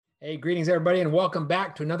Hey, greetings, everybody, and welcome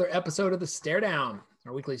back to another episode of the StareDown,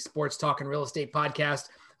 our weekly sports talk and real estate podcast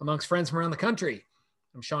amongst friends from around the country.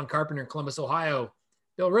 I'm Sean Carpenter in Columbus, Ohio.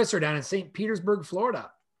 Bill Risser down in St. Petersburg,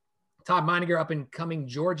 Florida. Todd Meininger up in Cumming,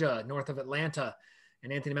 Georgia, north of Atlanta.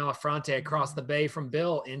 And Anthony Malafronte across the bay from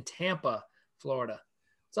Bill in Tampa, Florida.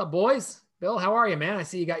 What's up, boys? Bill, how are you, man? I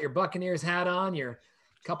see you got your Buccaneers hat on. You're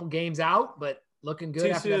a couple games out, but looking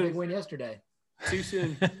good after that big win yesterday. Too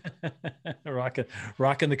soon.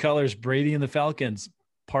 Rocking the colors, Brady and the Falcons,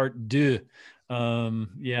 part deux.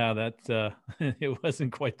 It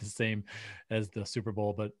wasn't quite the same as the Super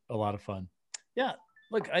Bowl, but a lot of fun. Yeah,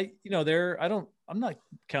 look, I'm not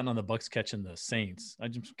counting on the Bucs catching the Saints. I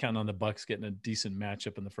just counting on the Bucs getting a decent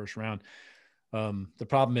matchup in the first round. The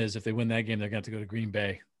problem is if they win that game, they're going to have to go to Green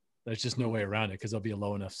Bay. There's just no way around it because they'll be a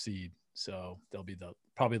low enough seed. So they'll be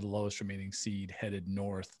probably the lowest remaining seed headed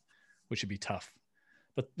north, which would be tough.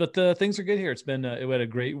 But the things are good here. It's been it had a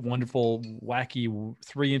great, wonderful, wacky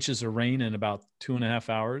 3 inches of rain in about 2.5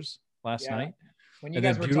 hours last night. When you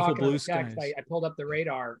guys were talking about text, I pulled up the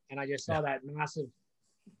radar and I just saw that massive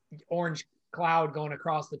orange cloud going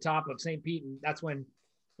across the top of St. Pete, and that's when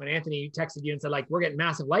Anthony texted you and said, like, we're getting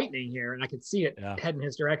massive lightning here, and I could see it heading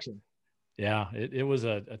his direction. Yeah, it was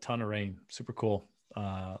a ton of rain. Super cool.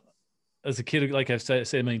 As a kid, like I've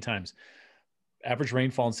said a million times, average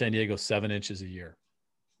rainfall in San Diego 7 inches a year.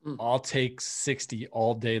 I'll take 60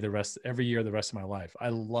 all day every year the rest of my life. I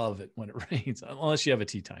love it when it rains, unless you have a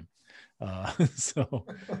tea time. So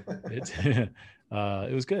it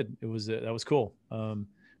was good. That was cool.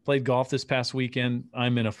 Played golf this past weekend.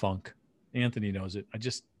 I'm in a funk. Anthony knows it.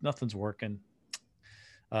 Nothing's working.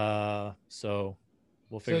 So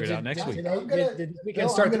we'll figure it out next week. I'm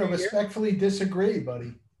going to respectfully disagree,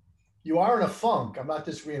 buddy. You are in a funk. I'm not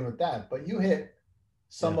disagreeing with that, but you hit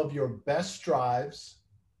some of your best drives.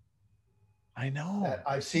 I know. That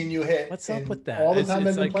I've seen you hit. What's up with that? All the time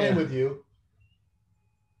I've been playing with you.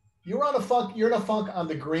 You're on a funk. You're in a funk on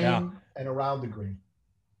the green and around the green.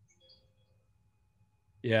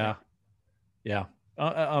 Yeah.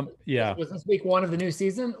 Was this week one of the new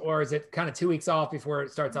season, or is it kind of 2 weeks off before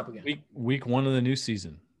it starts up again? Week one of the new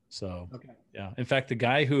season. So yeah. In fact, the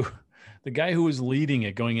guy who was leading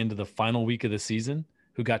it going into the final week of the season,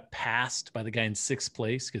 who got passed by the guy in 6th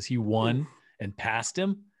place because he won and passed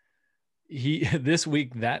him. This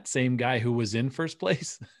week, that same guy who was in 1st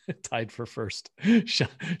place tied for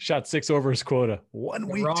 1st, shot 6 over his quota. 1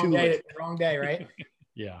 week, wrong day, right?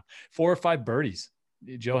 Yeah. 4 or 5 birdies.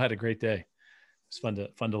 Joe had a great day. It's fun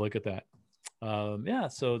to look at that.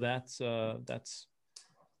 So that's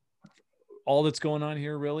all that's going on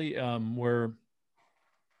here, really. Where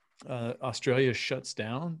Australia shuts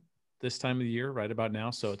down this time of the year, right about now,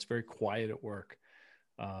 so it's very quiet at work.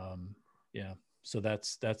 So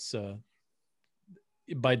that's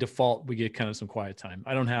by default we get kind of some quiet time.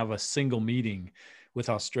 I don't have a single meeting with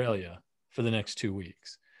Australia for the next 2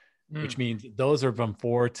 weeks, which means those are from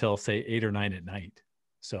 4 till say 8 or 9 at night.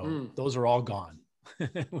 So those are all gone,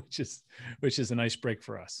 which is a nice break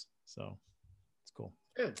for us. So it's cool.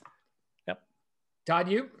 Good. Yep. Todd,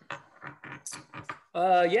 you?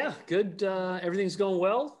 Good. Everything's going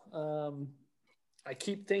well. I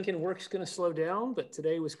keep thinking work's going to slow down, but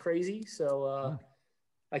today was crazy. So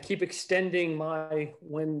I keep extending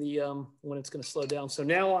when it's going to slow down. So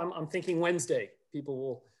now I'm thinking Wednesday, people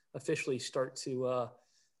will officially start to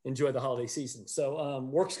enjoy the holiday season. So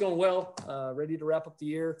work's going well, ready to wrap up the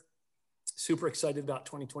year. Super excited about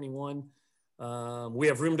 2021. We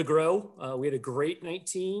have room to grow. We had a great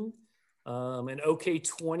 19, an okay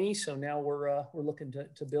 20. So now we're looking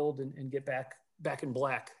to build and get back in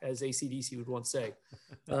black, as AC/DC would once say.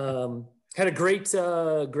 Had a great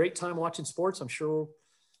time watching sports. I'm sure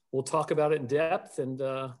we'll talk about it in depth, and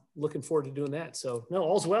looking forward to doing that. So no,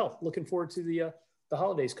 all's well. Looking forward to the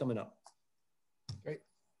holidays coming up. Great.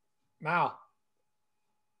 Mal.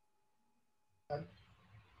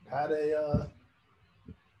 Had a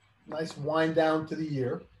nice wind down to the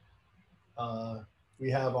year. We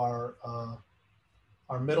have our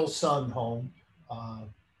middle son home.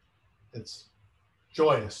 It's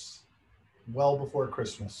joyous, well before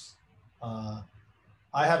Christmas. I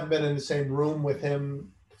haven't been in the same room with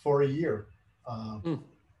him for a year.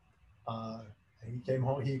 He came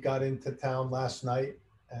home. He got into town last night,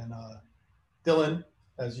 and Dylan,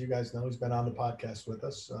 as you guys know, he's been on the podcast with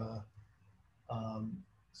us.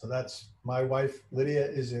 So that's my wife. Lydia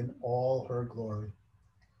is in all her glory.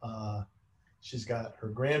 She's got her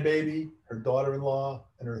grandbaby, her daughter-in-law,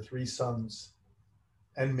 and her 3 sons,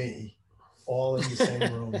 and me, all in the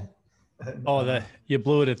same room. And, that you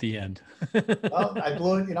blew it at the end. Well, I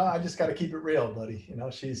blew it. I just got to keep it real, buddy.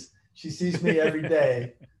 She sees me every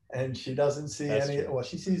day, and she doesn't see That's any. true. Well,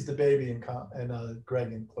 she sees the baby and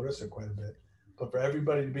Greg and Clarissa quite a bit, but for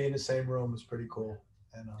everybody to be in the same room was pretty cool,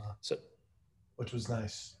 and So, which was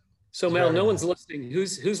nice. so It's Mel, very no one's nice. listening.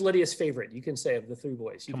 Who's Lydia's favorite? You can say of the three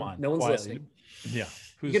boys. Come on, No one's quietly. listening. Yeah.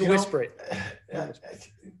 You can know, whisper it.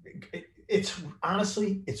 It's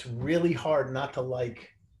honestly, it's really hard not to like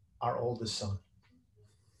our oldest son.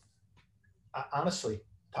 Honestly,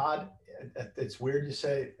 Todd, it's weird you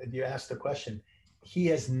say, you asked the question.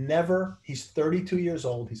 He's 32 years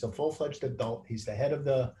old. He's a full-fledged adult. He's the head of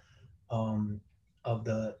the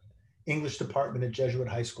English department at Jesuit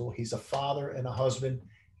High School. He's a father and a husband,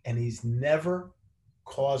 and he's never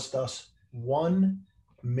caused us 1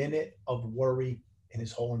 minute of worry in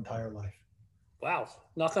his whole entire life. Wow.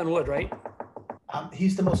 Knock on wood, right?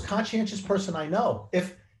 He's the most conscientious person I know.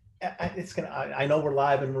 I know we're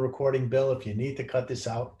live and we're recording, Bill. If you need to cut this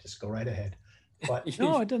out, just go right ahead. But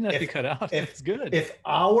No, it doesn't have to be cut out. It's good. If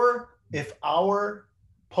our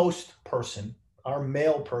post person, our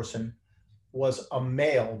mail person, was a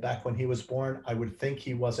male back when he was born, I would think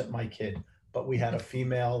he wasn't my kid. But we had a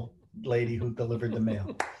female lady who delivered the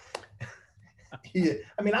mail.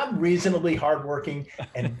 I'm reasonably hardworking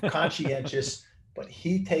and conscientious, but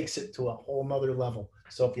he takes it to a whole nother level.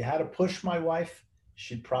 So if you had to push my wife,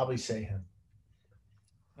 she'd probably say him.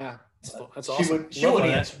 Yeah, that's awesome. She would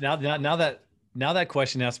answer. Now that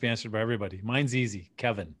question has to be answered by everybody. Mine's easy.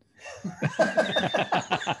 Kevin.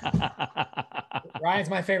 Ryan's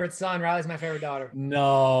my favorite son. Riley's my favorite daughter.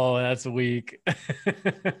 No, that's weak.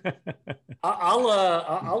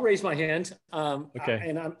 I'll raise my hand. Okay.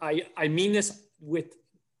 And I mean this with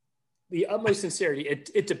the utmost sincerity.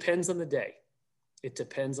 It depends on the day. It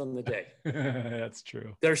depends on the day. That's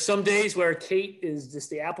true. There's some days where Kate is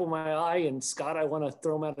just the apple of my eye, and Scott, I want to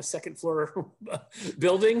throw him out a second floor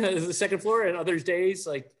building, the second floor. And other days,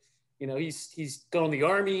 he's going to the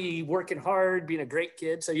Army, working hard, being a great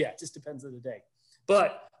kid. So yeah, it just depends on the day.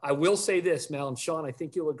 But I will say this, Mel and Sean, I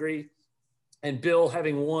think you'll agree, and Bill,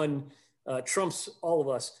 having won, trumps all of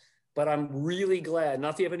us. But I'm really glad,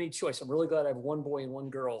 not that you have any choice, I'm really glad I have one boy and one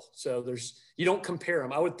girl. So you don't compare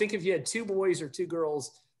them. I would think if you had two boys or two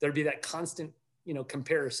girls, there'd be that constant,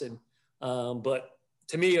 comparison. But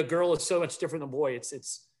to me, a girl is so much different than a boy.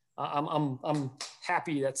 I'm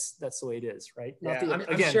happy that's the way it is, right?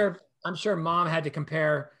 I'm sure mom had to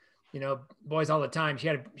compare, boys all the time. She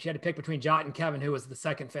had to pick between Jot and Kevin, who was the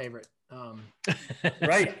second favorite.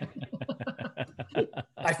 Right.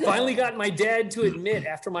 I finally got my dad to admit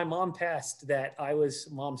after my mom passed that I was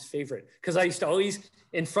mom's favorite. Because I used to always,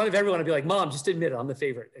 in front of everyone, I'd be like, Mom, just admit it, I'm the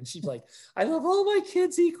favorite. And she's like, I love all my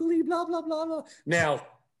kids equally, blah, blah, blah, blah. Now,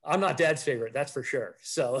 I'm not dad's favorite, that's for sure.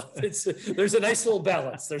 So there's a nice little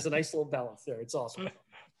balance. There's a nice little balance there. It's awesome.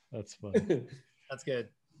 That's fun. That's good.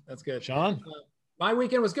 That's good. Sean? My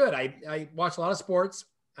weekend was good. I watched a lot of sports.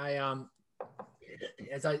 As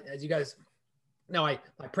you guys know, I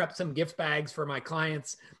prepped some gift bags for my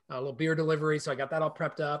clients, a little beer delivery. So I got that all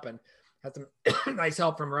prepped up and had some nice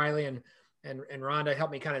help from Riley and Rhonda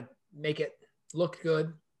helped me kind of make it look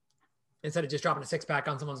good instead of just dropping a 6-pack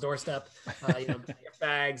on someone's doorstep, gift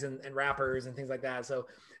bags and wrappers and things like that. So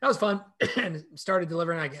that was fun and started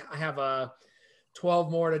delivering. I have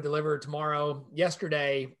 12 more to deliver tomorrow.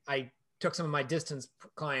 Yesterday, I took some of my distance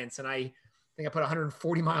clients and I think I put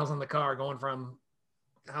 140 miles on the car going from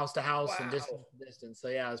house to house. Wow. And distance. So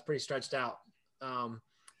yeah, I was pretty stretched out.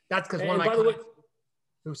 That's because one of my clients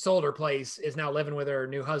who sold her place is now living with her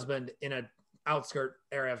new husband in an outskirt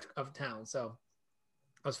area of town. So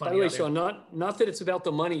that was fun. By the way, Sean, not that it's about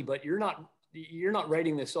the money, but you're not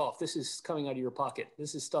writing this off. This is coming out of your pocket.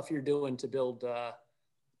 This is stuff you're doing to build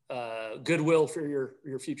goodwill for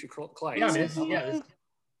your future clients. It's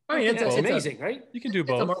amazing, right? You can do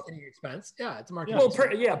both. It's a marketing expense. Yeah, it's a marketing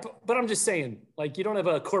expense. But I'm just saying, you don't have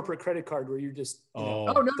a corporate credit card where you're just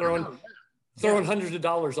throwing hundreds of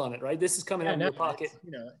dollars on it, right? This is coming out of your pocket.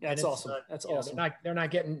 That's awesome. That's awesome. They're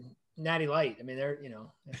not getting Natty Light. I mean,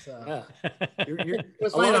 it's a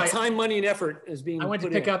lot of time, money, and effort is being. I went to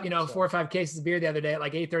pick up 4 or 5 cases of beer the other day at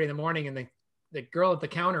 8:30 in the morning, and the girl at the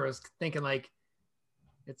counter was thinking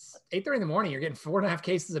it's 8:30 in the morning. You're getting 4.5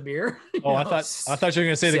 cases of beer. Oh, I thought you were going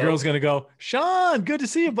to say the girl's going to go, Sean, good to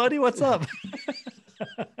see you, buddy. What's up?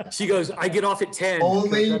 She goes, I get off at 10.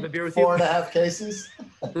 Only 4.5 cases.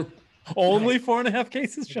 Only 4.5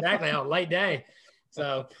 cases. Sean? Exactly. Light day. So,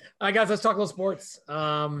 all right, guys, let's talk a little sports.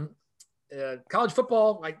 College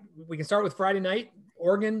football. We can start with Friday night.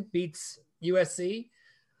 Oregon beats USC,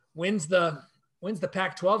 wins the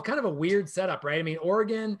Pac-12. Kind of a weird setup, right? I mean,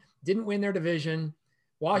 Oregon didn't win their division.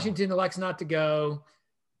 Washington elects not to go.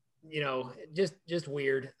 just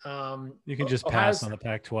weird. You can just pass on the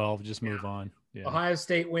Pac-12, just move on. Yeah. Ohio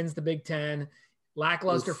State wins the Big Ten.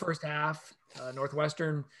 Lackluster first half.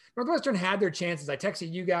 Northwestern had their chances. I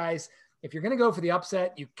texted you guys, if you're going to go for the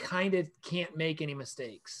upset, you kind of can't make any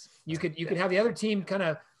mistakes. You could have the other team kind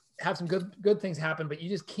of have some good things happen, but you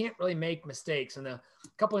just can't really make mistakes. And a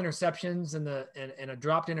couple interceptions and a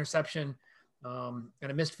dropped interception and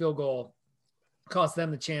a missed field goal cost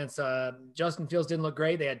them the chance. Justin Fields didn't look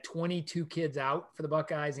great. They had 22 kids out for the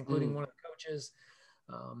Buckeyes, including one of the coaches.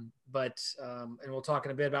 And we'll talk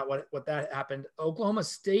in a bit about what that happened. Oklahoma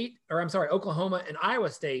and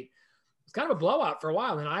Iowa State. It's kind of a blowout for a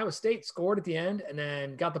while. And Iowa State scored at the end and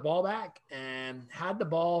then got the ball back and had the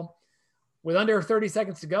ball with under 30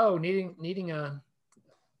 seconds to go, needing a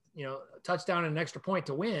touchdown and an extra point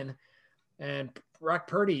to win. And Brock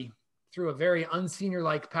Purdy threw a very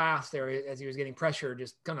unsenior-like pass there as he was getting pressure,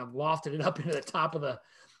 just kind of lofted it up into the top of the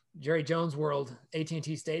Jerry Jones World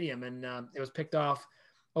AT&T Stadium. And it was picked off.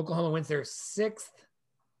 Oklahoma wins their 6th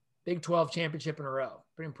Big 12 championship in a row.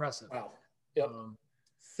 Pretty impressive. Wow. Yep.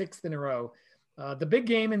 6th in a row. The big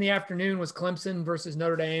game in the afternoon was Clemson versus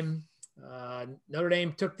Notre Dame. Notre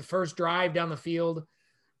Dame took the first drive down the field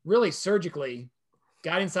really surgically,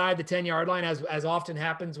 got inside the 10-yard line, as often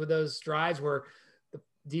happens with those drives where the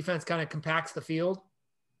defense kind of compacts the field.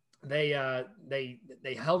 They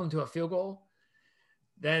held them to a field goal.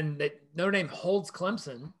 Then Notre Dame holds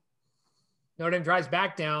Clemson. Notre Dame drives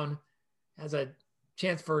back down, has a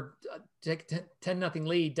chance for a 10-0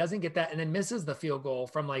 lead, doesn't get that, and then misses the field goal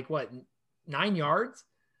from 9 yards.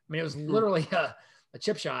 I mean, it was literally a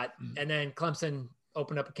chip shot, and then Clemson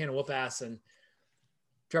opened up a can of whoop ass, and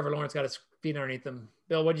Trevor Lawrence got his feet underneath him.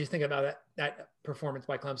 Bill, what did you think about that performance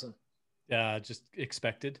by Clemson? Yeah, just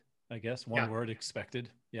expected, I guess. One word, expected.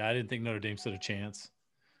 Yeah, I didn't think Notre Dame stood a chance.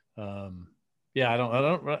 I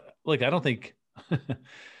don't think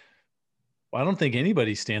I don't think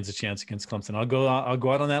anybody stands a chance against Clemson. I'll go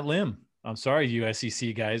out on that limb. I'm sorry, you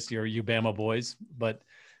SEC guys, you Bama boys, but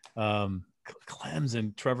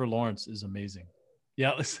Clemson, Trevor Lawrence is amazing.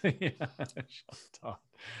 Yeah, let's say.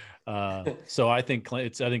 So I think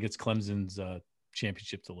it's Clemson's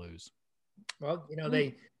championship to lose. Well,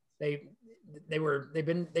 they've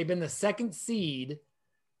been the 2nd seed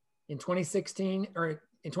in 2016 or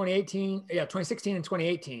in 2018. Yeah, 2016 and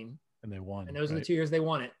 2018. And they won. And those are the 2 years they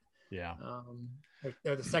won it. Yeah.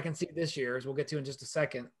 They're the 2nd seed this year, as we'll get to in just a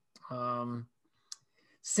second.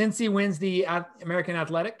 Cincy wins the American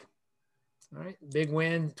Athletic. All right. Big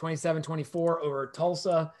win, 27-24 over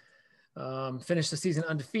Tulsa. Finished the season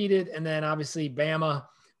undefeated. And then obviously Bama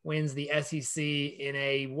wins the SEC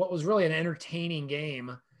in what was really an entertaining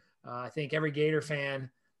game. I think every Gator fan,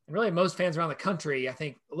 and really most fans around the country, I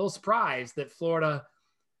think a little surprised that Florida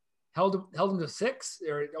held them to 6.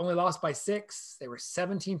 They were only lost by 6. They were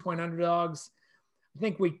 17-point underdogs. I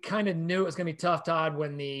think we kind of knew it was going to be tough, Todd,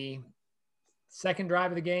 when the second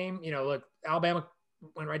drive of the game, look, Alabama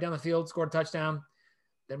went right down the field, scored a touchdown.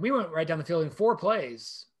 Then we went right down the field in 4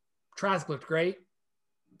 plays. Trask looked great.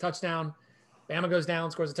 Touchdown. Bama goes down,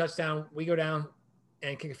 scores a touchdown. We go down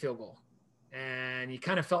and kick a field goal. And you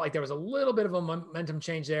kind of felt like there was a little bit of a momentum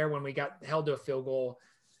change there when we got held to a field goal.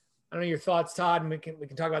 I don't know your thoughts, Todd, and we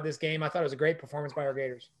can talk about this game. I thought it was a great performance by our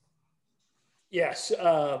Gators. Yes.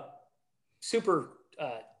 Super.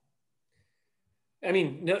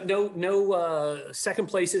 No second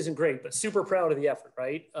place isn't great, but super proud of the effort,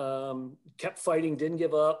 right? Kept fighting, didn't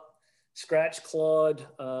give up, scratch clawed,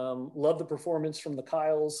 loved the performance from the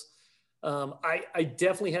Kyles. I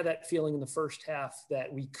definitely had that feeling in the first half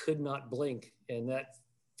that we could not blink. And that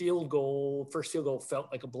first field goal felt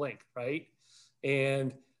like a blink, right?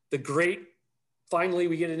 And finally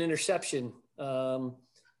we get an interception.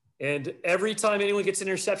 And every time anyone gets an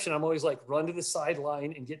interception, I'm always like, run to the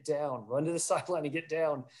sideline and get down, run to the sideline and get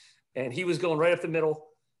down. And he was going right up the middle.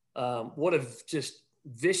 What a just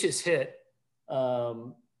vicious hit,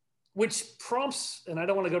 which prompts, and I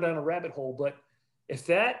don't want to go down a rabbit hole, but if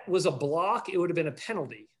that was a block, it would have been a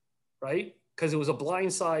penalty, right? Because it was a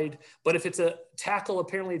blind side. But if it's a tackle,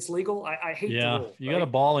 apparently it's legal. I hate the rule. You got a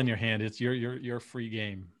ball in your hand. It's your free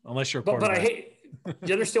game, unless you're a quarterback. But I hate. Do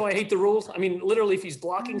you understand why I hate the rules? I mean, literally, if he's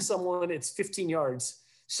blocking someone, it's 15 yards.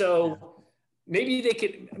 So maybe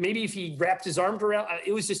if he wrapped his arms around,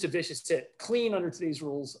 it was just a vicious hit, clean under today's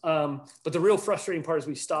rules. But the real frustrating part is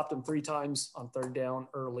we stopped him 3 times on 3rd down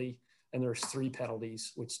early, and there's 3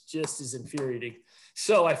 penalties, which just is infuriating.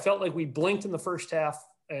 So I felt like we blinked in the first half,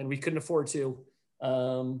 and we couldn't afford to.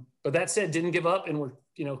 But that said, didn't give up, and we're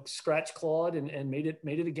scratch clawed and made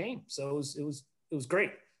it a game. So it was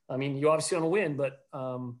great. I mean, you obviously want to win, but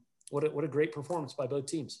what a great performance by both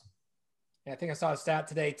teams. I think I saw a stat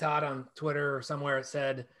today, Todd, on Twitter or somewhere. It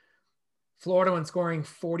said Florida, when scoring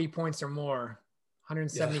 40 points or more,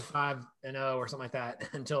 175-0 or something like that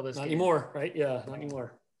until this Not game. anymore, right? Yeah, not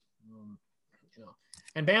anymore.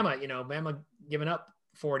 And Bama giving up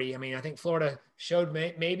 40. I mean, I think Florida showed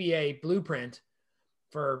maybe a blueprint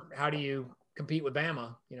for how do you compete with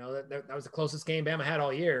Bama. That was the closest game Bama had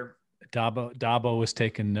all year. Dabo was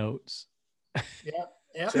taking notes.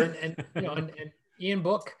 Yeah. Sure. And Ian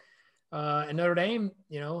Book and Notre Dame,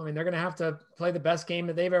 they're going to have to play the best game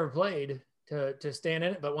that they've ever played to stand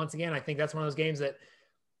in it. But once again, I think that's one of those games that,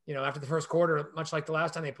 after the first quarter, much like the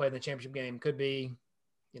last time they played in the championship game, could be,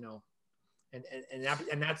 and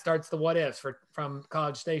that starts the what ifs from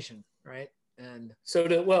College Station, right? And so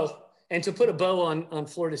to put a bow on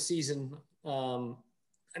Florida's season, and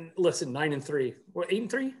listen, 9-3, or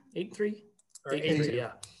 8-3, 8-3, 8-3,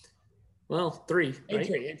 yeah. Well, 3, right?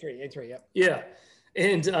 8-3, yep. Yeah,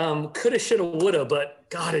 and coulda, shoulda, woulda, but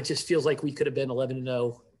God, it just feels like we could have been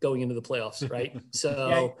 11-0 going into the playoffs, right?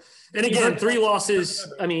 So, and again, 3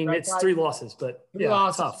 losses. I mean, it's 3 losses, but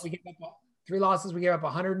tough. 3 losses. We gave up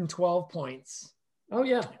 112 points. Oh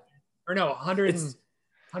yeah, or no,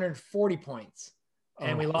 140 points,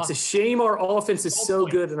 and we lost. It's a shame our offense is so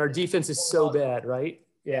good and our defense is so bad, right?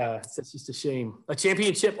 Yeah, it's just a shame. A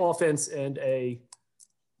championship offense and a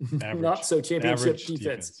not so championship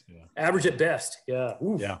defense. Yeah. Average at best. Yeah.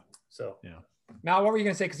 Oof. Yeah. So yeah. Mal, what were you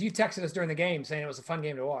going to say? Because you texted us during the game saying it was a fun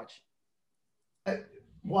game to watch.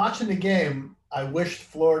 Watching the game, I wished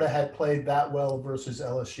Florida had played that well versus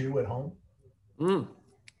LSU at home.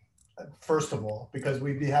 First of all, because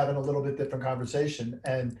we'd be having a little bit different conversation.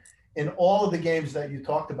 And in all of the games that you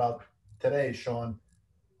talked about today, Sean,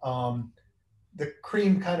 the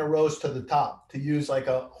cream kind of rose to the top. To use like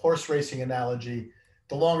a horse racing analogy,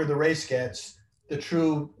 the longer the race gets,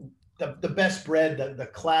 the best bred, the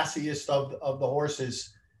classiest of the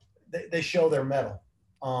horses, they show their mettle.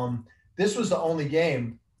 This was the only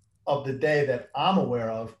game of the day that I'm aware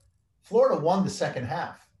of. Florida won the second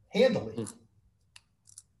half handily.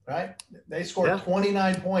 Right? They scored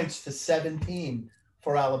 29 points to 17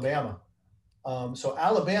 for Alabama. So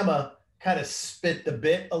Alabama kind of spit the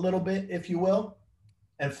bit a little bit, if you will.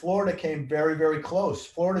 And Florida came very, very close.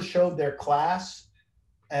 Florida showed their class.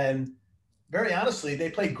 And very honestly, they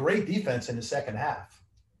played great defense in the second half.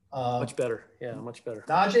 Much better. Yeah, much better.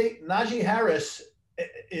 Najee Harris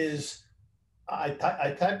is I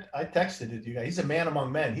texted it to you guys. He's a man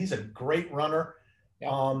among men. He's a great runner.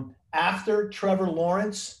 Yeah. After Trevor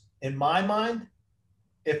Lawrence, in my mind,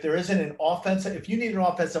 if there isn't if you need an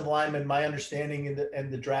offensive lineman, my understanding in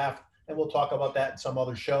the draft, and we'll talk about that in some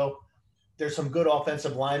other show, there's some good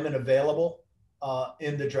offensive linemen available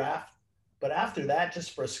in the draft. But after that,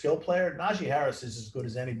 just for a skill player, Najee Harris is as good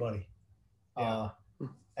as anybody. Yeah.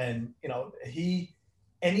 And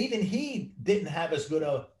even he didn't have as good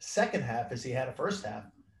a second half as he had a first half.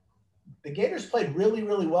 The Gators played really,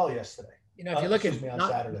 really well yesterday. If you look at on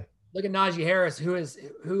Saturday. Look at Najee Harris,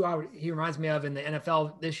 he reminds me of in the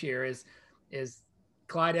NFL this year is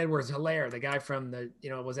Clyde Edwards-Helaire, the guy from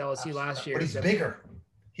was LSU last year. But he's bigger.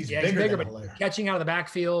 He's bigger than Helaire. Catching out of the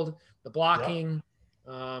backfield, the blocking.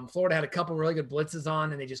 Florida had a couple really good blitzes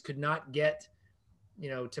on, and they just could not get,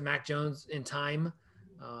 to Mac Jones in time.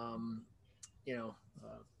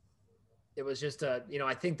 It was just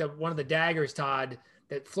I think that one of the daggers, Todd,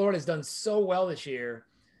 that Florida's done so well this year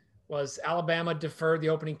was Alabama deferred the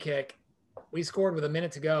opening kick. We scored with a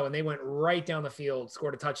minute to go, and they went right down the field,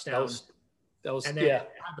 scored a touchdown. That was and then had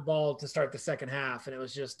the ball to start the second half, and it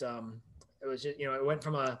was just it went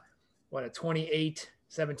from a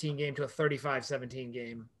 28-17 game to a 35-17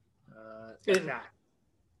 game.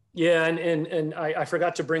 Yeah, and I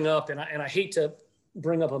forgot to bring up, and I hate to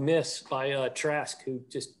bring up a miss by Trask, who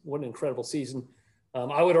just what an incredible season.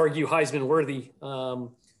 I would argue Heisman worthy,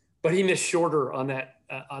 but he missed shorter on that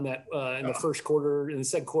in the first quarter, in the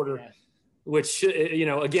second quarter, which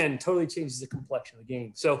again totally changes the complexion of the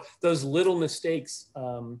game. So those little mistakes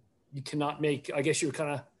you cannot make. I guess you were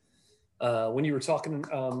kind of when you were talking.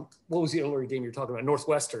 What was the other game you were talking about?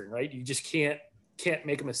 Northwestern, right? You just can't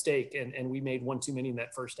make a mistake, and we made one too many in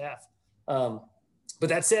that first half. But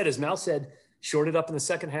that said, as Mal said, shorted up in the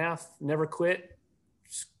second half, never quit,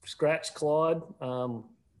 scratched, clawed.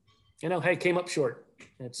 Hey, came up short.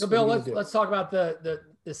 So Bill, let's talk about the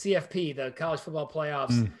CFP, the college football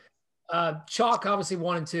playoffs. Chalk obviously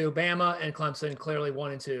 1 and 2, Bama and Clemson clearly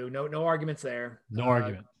 1 and 2. No arguments there. No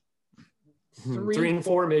argument. 3 and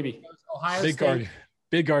 4 maybe. Ohio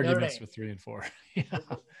big arguments with 3 and 4. Yeah.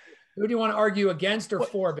 Who do you want to argue against or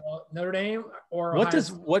for, Bill? Notre Dame or what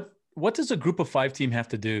does a group of 5 team have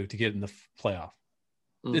to do to get in the playoff?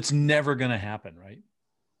 It's never going to happen, right?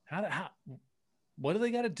 What do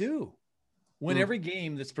they got to do? Win every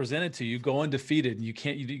game that's presented to you, go undefeated,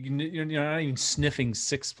 and you're not even sniffing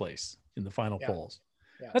sixth place in the final polls.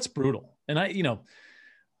 Yeah. That's brutal. And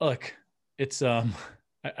look, it's I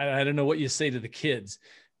don't know what you say to the kids.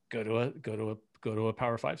 Go to a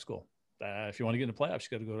Power 5 school. If you want to get into playoffs, you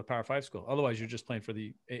got to go to a Power 5 school. Otherwise, you're just playing for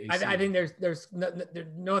the AAC. I think there's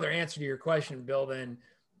no other answer to your question, Bill, than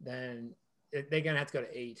they're gonna have to go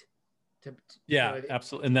to 8.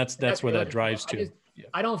 Absolutely, and that's where that drives to.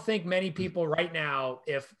 I don't think many people right now,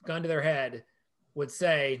 if gun to their head, would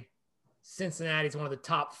say Cincinnati's one of the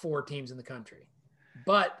top 4 teams in the country.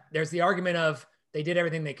 But there's the argument of they did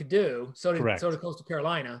everything they could do. So did Coastal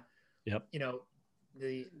Carolina. Yep.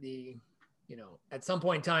 At some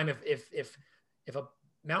point in time, if a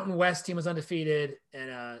Mountain West team was undefeated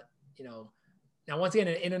and now once again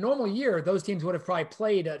in a normal year, those teams would have probably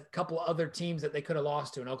played a couple other teams that they could have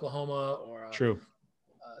lost to in Oklahoma or true.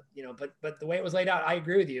 But the way it was laid out, I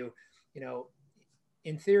agree with you.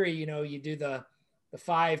 In theory, you do the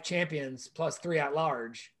 5 champions plus 3 at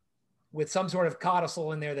large with some sort of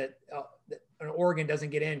codicil in there that an Oregon doesn't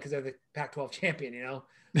get in because they're the Pac-12 champion, or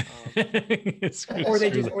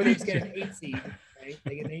they just get an 8 seed, right?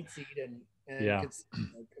 They get an 8 seed and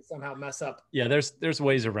could somehow mess up. Yeah, there's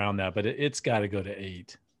ways around that, but it's got to go to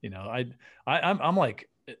 8. I'm like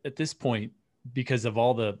at this point, because of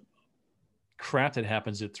all the crap that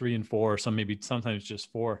happens at 3 and 4, or sometimes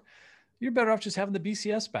just 4, you're better off just having the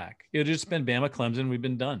BCS back. It would just been Bama, Clemson. We've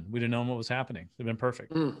been done. We didn't know what was happening. They've been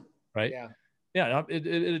perfect, right? Yeah.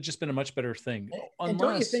 It had just been a much better thing.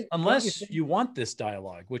 Unless you want this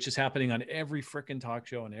dialogue, which is happening on every freaking talk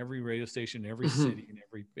show and every radio station, every city and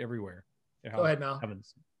everywhere. Go ahead, Mel.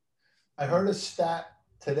 I heard a stat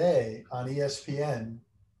today on ESPN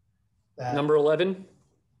that number 11,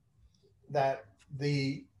 that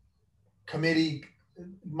the committee,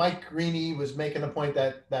 Mike Greeny was making a point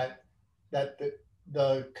that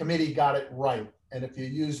the committee got it right. And if you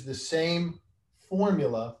use the same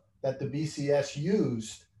formula that the BCS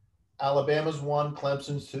used, Alabama's 1,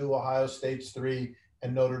 Clemson's 2, Ohio State's 3,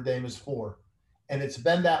 and Notre Dame is 4. And it's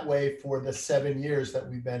been that way for the 7 years that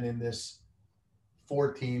we've been in this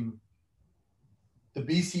 4-team. The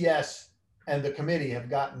BCS and the committee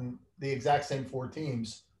have gotten the exact same 4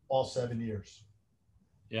 teams all 7 years.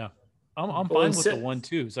 Yeah. I'm fine with the 1,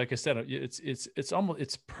 2s. Like I said,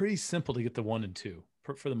 it's pretty simple to get the 1 and 2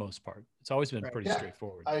 for the most part. It's always been pretty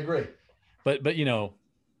straightforward. I agree. But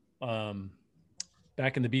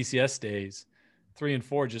back in the BCS days, 3 and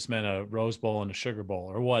 4 just meant a Rose Bowl and a Sugar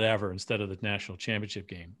Bowl or whatever instead of the national championship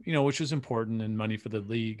game, which was important and money for the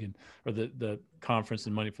league or the conference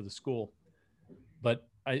and money for the school. But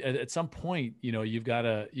at some point, you got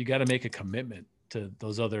to make a commitment to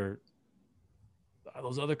those other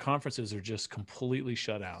conferences are just completely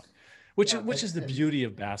shut out, which is the beauty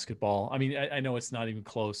of basketball. I mean, I know it's not even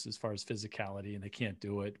close as far as physicality and they can't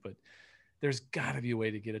do it, but there's got to be a way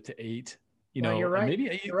to get it to 8, you're right. Maybe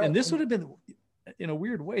 8, you're right. And this would have been, in a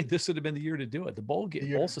weird way, this would have been the year to do it. The bowl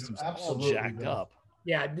system's all jacked up.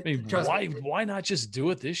 Yeah. I mean, why not just do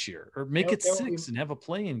it this year or make it 6 and have a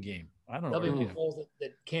play-in game? I don't know. There'll be bowls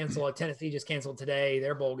that cancel. Tennessee just canceled today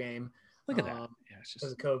their bowl game. Look at that. Yeah, it's just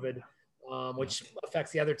because of COVID, which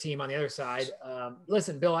affects the other team on the other side.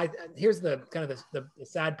 Listen, Bill, here's the kind of the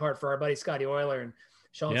sad part for our buddy Scotty Euler and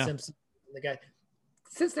Sean Simpson, the guy.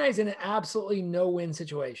 Cincinnati's in an absolutely no-win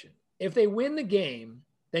situation. If they win the game,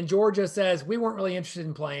 then Georgia says we weren't really interested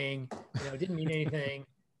in playing. It didn't mean anything.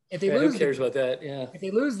 If they lose, who cares about that? Yeah. If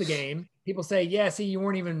they lose the game, people say, "Yeah, see, you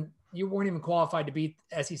weren't even qualified to beat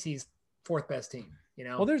SEC's 4th best team."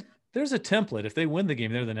 Well, there's a template. If they win the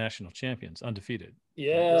game, they're the national champions, undefeated.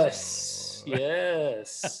 Yes.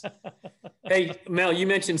 Yes. Hey, Mel, you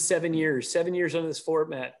mentioned 7 years. 7 years under this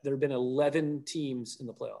format, there have been 11 teams in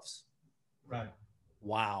the playoffs. Right.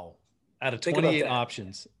 Wow. Out of 28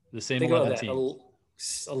 options, the same 11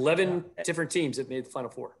 teams. 11 different teams that made the Final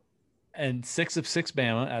Four. And 6 of 6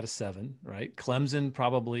 Bama out of 7, right? Clemson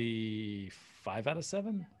probably 5 out of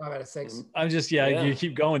 7. 5 out of 6. I'm just you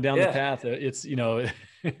keep going down the path. It's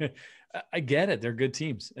I get it. They're good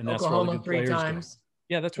teams, and that's Oklahoma where the good 3 players times. go.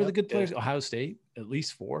 Yeah, that's where the good players. Ohio State at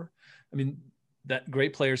least 4. I mean, that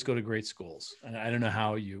great players go to great schools, and I don't know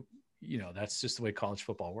how that's just the way college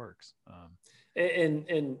football works.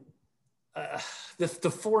 The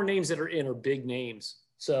 4 names that are in are big names.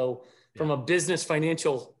 So from a business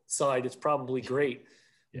financial side, it's probably great.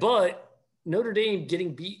 Yeah. But Notre Dame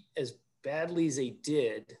getting beat as badly as they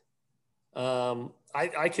did,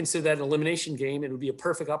 I consider that an elimination game. It would be a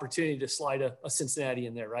perfect opportunity to slide a Cincinnati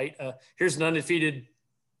in there, right? Here's an undefeated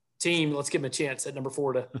team. Let's give them a chance at number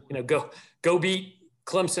 4 to, go beat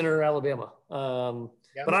Clemson or Alabama.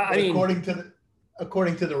 But I mean,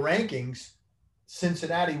 according to the rankings,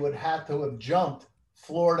 Cincinnati would have to have jumped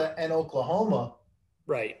Florida and Oklahoma,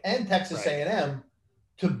 right, and Texas A&M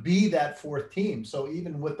to be that 4th team. So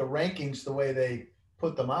even with the rankings, the way they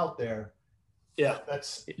put them out there,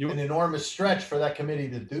 that's an enormous stretch for that committee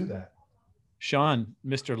to do that. Sean,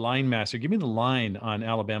 Mr. Line Master, give me the line on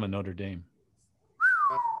Alabama Notre Dame.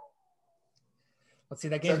 Let's see,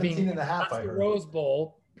 that game being 17.5, I heard. Rose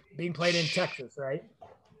Bowl being played in Texas, right?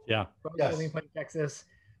 Yeah. Rose Bowl being played in Texas.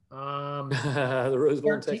 The Rose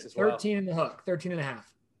Bowl in Texas. 13 in the hook, 13 and a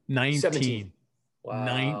half. 19. 17. Wow.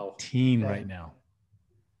 19 right now.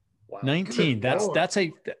 Wow. 19. That's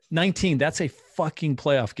a 19. That's a fucking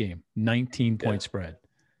playoff game. 19-point spread.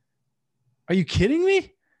 Are you kidding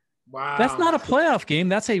me? Wow. That's not a playoff game.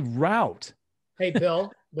 That's a rout. Hey,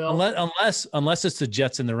 Bill. Unless it's the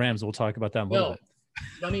Jets and the Rams, we'll talk about that in a little bit.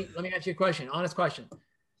 Let me ask you a question. Honest question.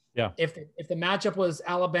 Yeah. If the matchup was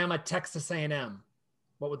Alabama, Texas A&M,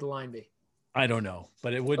 what would the line be? I don't know,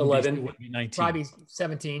 but it wouldn't 11. Be, it wouldn't be 19. Probably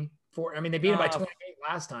 17. I mean, they beat them by 28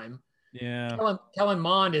 last time. Yeah. Kellen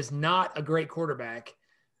Mond is not a great quarterback.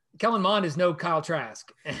 Kellen Mond is no Kyle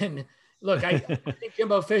Trask. And look, I think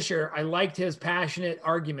Jimbo Fisher, I liked his passionate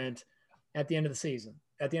argument at the end of the season,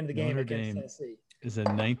 at the end of the game against Tennessee. Is a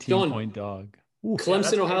 19-point dog. Ooh,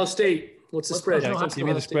 Clemson, Ohio State. What's the spread? Give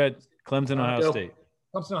me the spread. Clemson, Ohio State.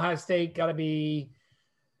 Clemson, Ohio State got to be.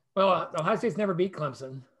 Well, Ohio State's never beat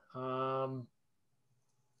Clemson.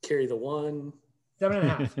 Carry the 1.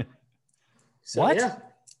 7.5. So, what? Yeah.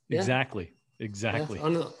 Exactly. Yeah,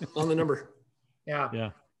 on the number.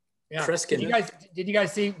 Yeah. Treskin. Did you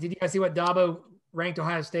guys see what Dabo ranked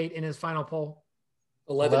Ohio State in his final poll?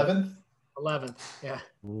 11th. 11th. Yeah.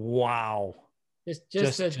 Wow. Just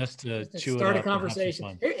to chew start it a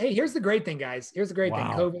conversation. Hey, here's the great thing, guys. Here's the great thing.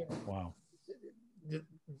 COVID. Wow.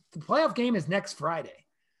 The playoff game is next Friday.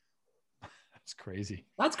 That's crazy.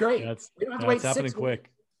 That's great. We don't have to wait 6 happening weeks.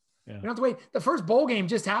 quick. Yeah. We don't have to wait. The first bowl game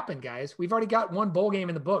just happened, guys. We've already got one bowl game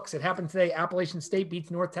in the books. It happened today. Appalachian State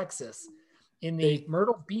beats North Texas in the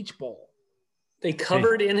Myrtle Beach Bowl. They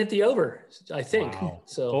covered in at the over, I think. Wow.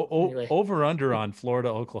 So anyway. Over under on Florida,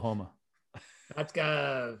 Oklahoma. That's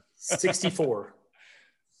 64.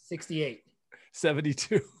 68.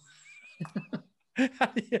 72.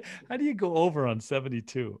 How do you go over on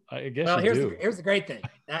 72? I guess here's the great thing.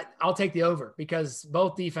 I'll take the over because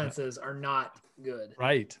both defenses are not good.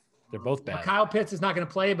 Right. They're both bad. Kyle Pitts is not going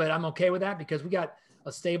to play, but I'm okay with that because we got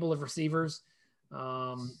a stable of receivers.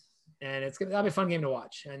 And that'll be a fun game to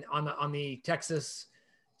watch. And on the Texas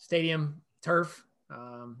Stadium turf.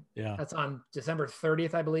 That's on December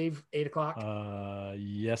 30th, I believe, 8:00.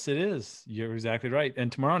 Yes, it is. You're exactly right. And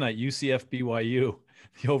tomorrow night, UCF BYU,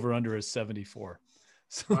 the over under is 74.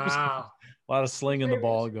 So wow. A lot of slinging the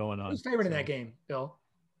ball going on. Who's favored in that game, Bill?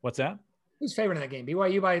 What's that? Who's favored in that game?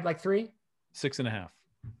 BYU by like 3? 6.5.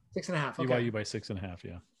 6.5. Okay. BYU by 6.5.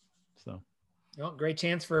 Yeah. So. Well, great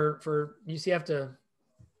chance for UCF to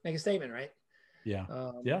make a statement, right? Yeah.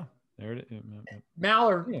 Yeah. There it is. Mal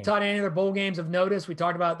or Todd, any other bowl games of notice? We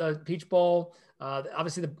talked about the Peach Bowl.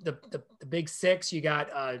 Obviously, the Big Six. You got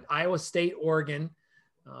Iowa State, Oregon.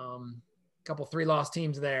 A couple 3-loss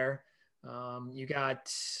teams there. You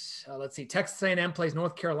got let's see, Texas A&M plays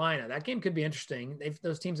North Carolina. That game could be interesting.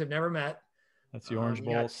 Those teams have never met. That's the Orange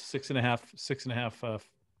Bowl. 6.5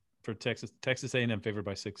 for Texas. Texas A&M favored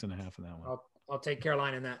by 6.5 in that one. I'll take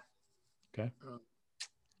Carolina in that. Okay.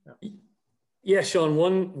 Yeah, Sean.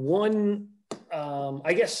 One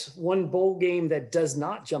I guess one bowl game that does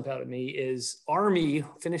not jump out at me is Army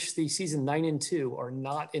finished the season 9-2, are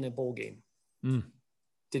not in a bowl game.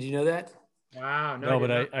 Did you know that? Wow. No,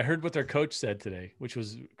 but I heard what their coach said today, which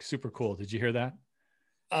was super cool. Did you hear that?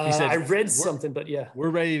 He said, I read something, but yeah. We're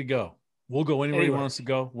ready to go. We'll go anywhere you want us to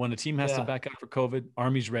go. When a team has to back out for COVID,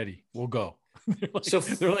 Army's ready. We'll go. they're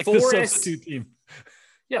like the substitute team.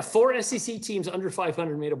 Yeah, 4 SEC teams under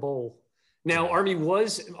 500 made a bowl. Now,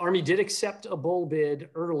 Army did accept a bowl bid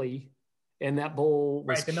early, and that bowl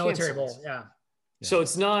was the military bowl. Yeah. So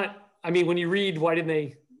it's not. I mean, when you read, why didn't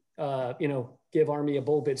they, give Army a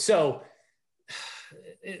bowl bid? So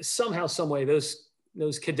somehow, some way, those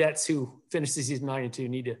cadets who finished the season 9-2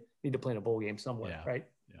 need to play in a bowl game somewhere, right?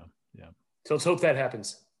 Yeah. So let's hope that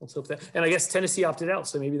happens. And I guess Tennessee opted out,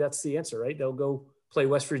 so maybe that's the answer, right? They'll go play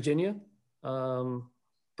West Virginia,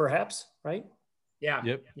 perhaps, right? Yeah.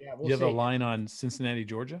 Yep. Yeah, you have a line on Cincinnati,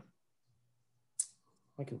 Georgia?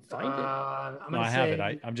 I can find it. I have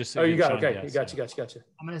it. I'm just saying. Oh, you got it. Okay. You got you.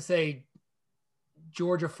 I'm going to say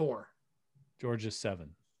Georgia 4. Georgia 7.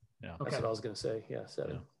 Yeah. That's what I was going to say. Yeah,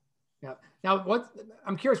 7. Yeah. Now,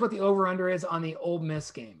 I'm curious what the over/under is on the Ole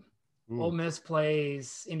Miss game. Ooh. Ole Miss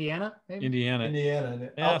plays Indiana, maybe? Indiana,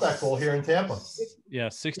 Outback Bowl here in Tampa. Yeah,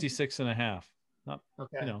 66.5. Not,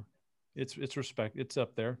 Okay. It's respect. It's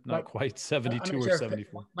up there. Not But quite 72 or or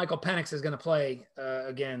 74. Michael Penix is going to play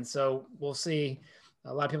again, so we'll see.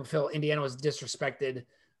 A lot of people feel Indiana was disrespected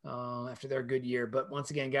after their good year, but once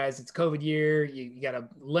again, guys, it's COVID year. You got a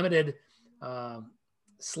limited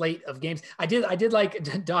slate of games. I did like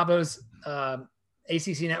Dabo's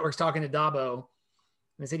ACC networks talking to Dabo, and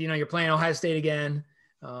they said, you're playing Ohio State again.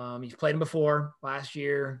 You've played them before last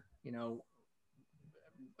year.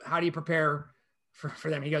 How do you prepare for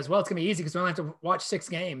them? He goes, well, it's gonna be easy because we only have to watch 6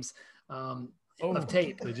 games of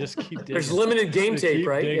tape. They just keep digging. There's limited game tape,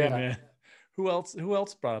 right? Digging, Yeah. Man. Who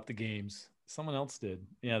else brought up the games? Someone else did.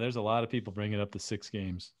 Yeah, there's a lot of people bringing up the 6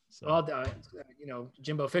 games. So. Well,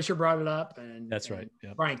 Jimbo Fisher brought it up, and that's right.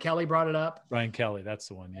 Yeah. Brian Kelly brought it up. Brian Kelly, that's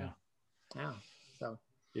the one. Yeah. Yeah. So.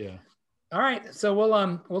 Yeah. All right. So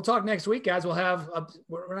we'll talk next week, guys. We'll have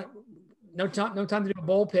no time to do a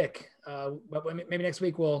bowl pick, but maybe next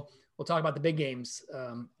week we'll talk about the big games.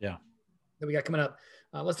 That we got coming up.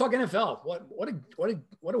 Let's talk NFL.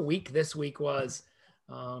 What a week this week was.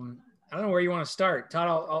 I don't know where you want to start, Todd.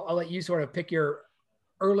 I'll let you sort of pick your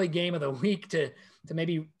early game of the week to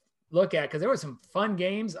maybe look at, because there were some fun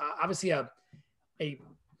games. Obviously,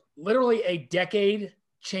 literally a decade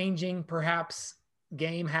changing perhaps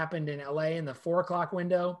game happened in LA in the 4:00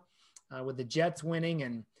 window with the Jets winning,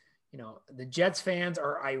 and the Jets fans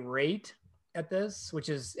are irate at this, which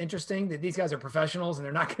is interesting that these guys are professionals and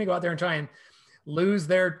they're not going to go out there and try and lose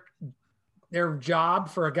their job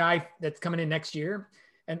for a guy that's coming in next year.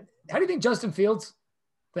 And how do you think Justin Fields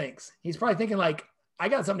thinks? He's probably thinking like, I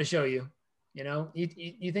got something to show you.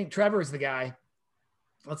 You think Trevor's the guy.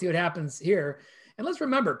 Let's see what happens here. And let's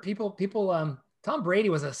remember, people, Tom Brady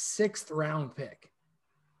was a 6th round pick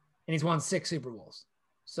and he's won 6 Super Bowls.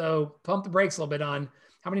 So pump the brakes a little bit on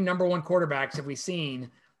how many number 1 quarterbacks have we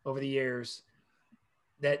seen over the years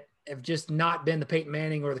that have just not been the Peyton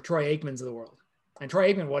Manning or the Troy Aikmans of the world. And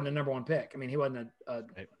Troy Aikman wasn't a number 1 pick. I mean, he wasn't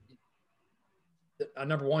a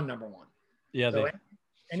number one. Yeah. So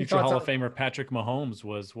future Hall of Famer Patrick Mahomes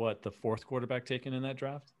was the 4th quarterback taken in that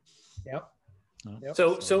draft. Yep. No?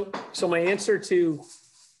 Yep. So my answer to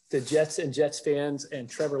the Jets and Jets fans and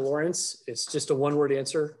Trevor Lawrence, it's just a 1-word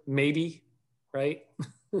answer. Maybe, right?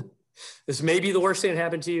 This may be the worst thing that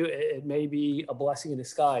happened to you. It may be a blessing in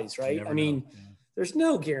disguise, right? I mean, there's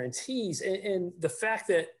no guarantees. And the fact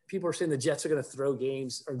that people are saying the Jets are going to throw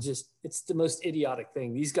games it's the most idiotic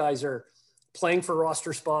thing. These guys are playing for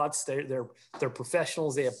roster spots. They're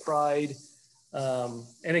professionals. They have pride. And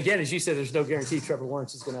again, as you said, there's no guarantee Trevor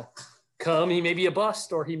Lawrence is going to come. He may be a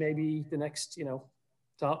bust, or he may be the next,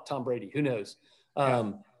 Tom Brady. Who knows?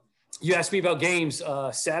 You asked me about games.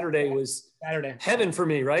 Saturday was heaven for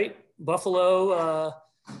me, right? Buffalo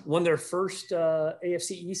won their first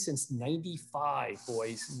AFC East since 95,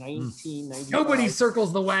 boys. 1995. Nobody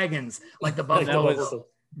circles the wagons like the Buffalo.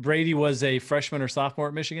 Brady was a freshman or sophomore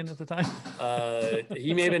at Michigan at the time.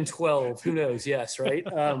 He may have been 12. Who knows? Yes, right.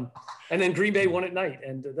 And then Green Bay won at night,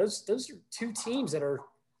 and those are 2 teams that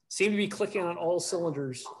seem to be clicking on all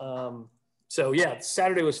cylinders. So yeah,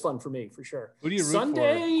 Saturday was fun for me for sure. Who do you root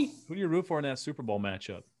Sunday? for? Who do you root for in that Super Bowl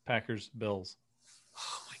matchup? Packers, Bills.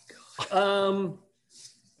 Oh my God.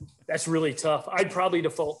 That's really tough. I'd probably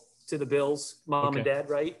default to the Bills, mom and dad,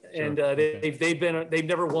 right? Sure. And they've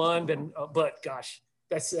never won, but gosh.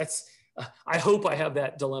 That's I hope I have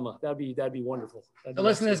that dilemma. That'd be wonderful.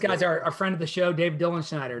 Listen to this, guys. Our friend of the show, Dave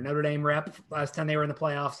Dillenschneider, Notre Dame rep, last time they were in the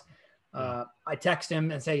playoffs. I text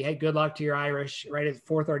him and say, hey, good luck to your Irish, right at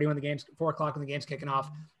 4:30 when the game's 4:00 when the game's kicking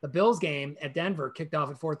off. The Bills game at Denver kicked off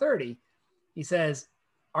at 4:30. He says,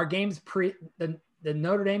 our game's the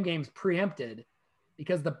Notre Dame game's preempted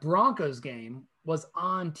because the Broncos game was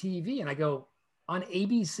on TV. And I go, on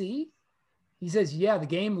ABC? He says, yeah, the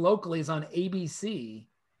game locally is on ABC.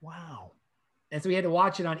 Wow. And so he had to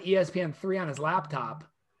watch it on ESPN3 on his laptop.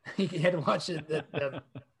 He had to watch the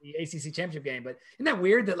ACC championship game. But isn't that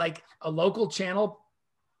weird that like a local channel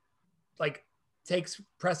like takes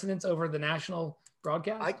precedence over the national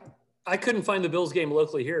broadcast? I couldn't find the Bills game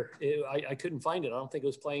locally here. I couldn't find it. I don't think it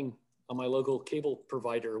was playing on my local cable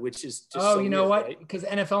provider, which is just you know weird, what? Right? Because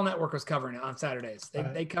NFL Network was covering it on Saturdays.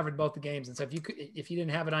 They covered both the games. And so if you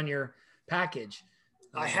didn't have it on your package,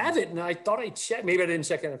 I have it, and I thought I checked. Maybe I didn't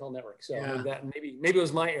check NFL Network, so maybe it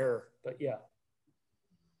was my error. But yeah.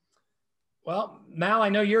 Well, Mal, I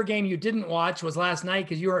know your game you didn't watch was last night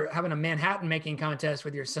because you were having a Manhattan making contest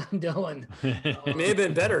with your son Dylan. It may have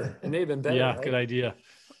been better. Yeah, right? good idea.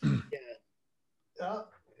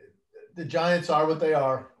 the Giants are what they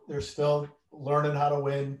are. They're still learning how to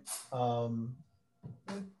win. I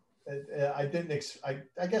guess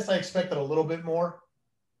I expected a little bit more,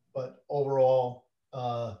 but overall,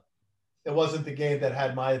 it wasn't the game that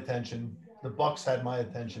had my attention. The Bucks had my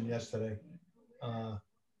attention yesterday,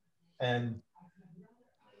 and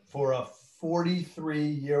for a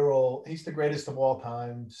 43-year-old, he's the greatest of all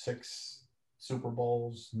time. 6 Super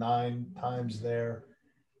Bowls, 9 times there.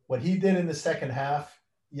 What he did in the second half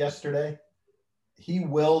yesterday, he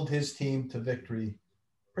willed his team to victory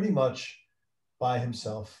pretty much by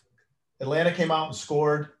himself. Atlanta came out and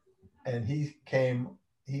scored, and he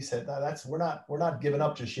said, no, we're not giving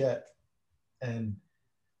up just yet. And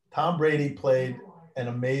Tom Brady played an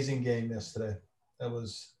amazing game yesterday. That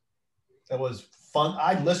was fun.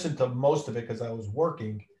 I listened to most of it because I was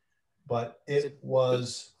working, but it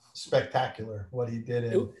was spectacular what he did.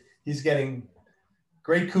 And he's getting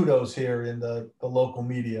great kudos here in the local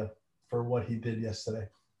media for what he did yesterday.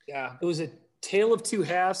 Yeah, it was a tale of two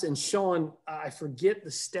halves. And Sean, I forget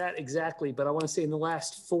the stat exactly, but I want to say in the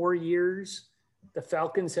last 4 years, the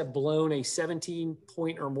Falcons have blown a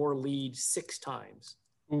 17-point or more lead 6 times.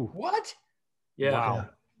 Ooh. What? Yeah. Wow.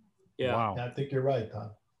 Yeah. Wow. I think you're right,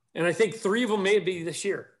 Tom. And I think 3 of them may be this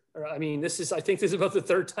year. I think this is about the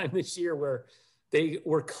 3rd time this year where they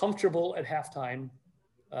were comfortable at halftime.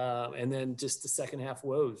 And then just the second half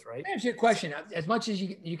woes, right? Let me ask you a question. As much as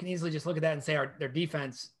you can easily just look at that and say their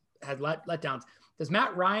defense had letdowns, does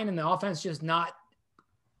Matt Ryan and the offense just not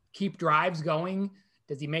keep drives going?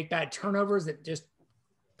 Does he make bad turnovers that just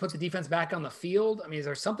put the defense back on the field? I mean, is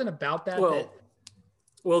there something about that?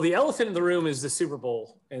 Well, the elephant in the room is the Super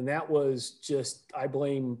Bowl. And that was just,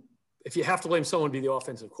 if you have to blame someone, be the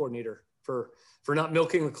offensive coordinator for not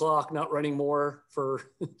milking the clock, not running more, for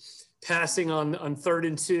passing on 3rd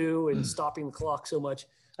and 2 and stopping the clock so much.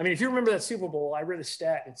 I mean, if you remember that Super Bowl, I read a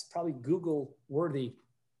stat, it's probably Google worthy,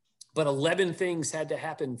 but 11 things had to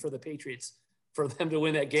happen for the Patriots for them to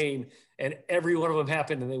win that game. And every one of them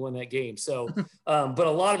happened and they won that game. So, but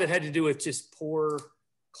a lot of it had to do with just poor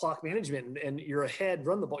clock management and you're ahead,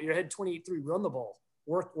 run the ball. You're ahead 28-3, run the ball,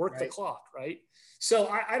 work right. The clock, right? So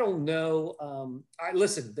I don't know.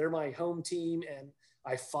 Listen, they're my home team and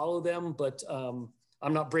I follow them, but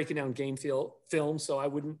I'm not breaking down game film, so I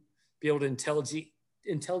wouldn't be able to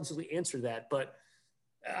intelligently answer that. But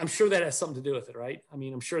I'm sure that has something to do with it, right? I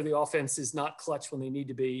mean, I'm sure the offense is not clutch when they need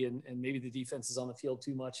to be, and maybe the defense is on the field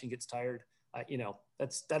too much and gets tired.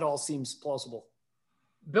 That all seems plausible.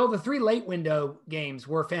 Bill, the 3 late window games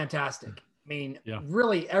were fantastic. I mean,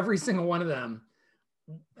 really every single one of them.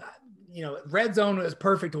 Red zone was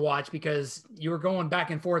perfect to watch because you were going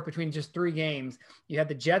back and forth between just 3 games. You had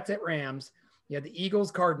the Jets at Rams, you had the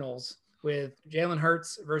Eagles Cardinals with Jalen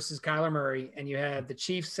Hurts versus Kyler Murray, and you had the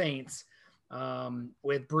Chiefs Saints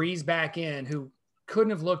with Breeze back in, who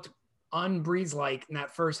couldn't have looked un-Breeze-like in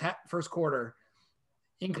that first quarter.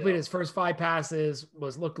 Incomplete his first 5 passes,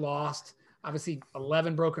 looked lost. Obviously,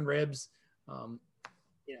 11 broken ribs.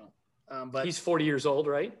 But he's 40 years old,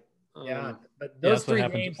 right? But those 3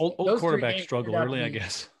 games, old quarterbacks struggle early, I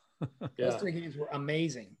guess. Those 3 games were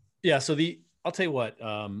amazing. Yeah. So I'll tell you what,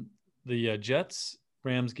 the Jets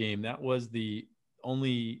Rams game, that was the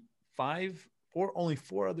only 4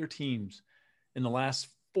 other teams in the last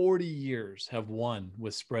 40 years have won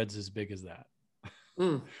with spreads as big as that.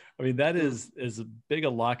 I mean, that is as big a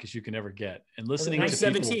lock as you can ever get. And listening to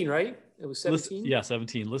 17, people, right? It was 17.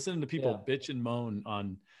 17. Listening to people bitch and moan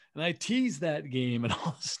and I teased that game and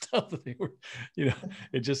all the stuff that they were,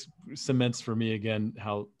 it just cements for me again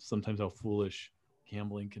how foolish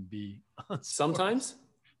gambling can be. Sometimes.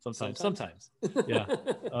 Yeah.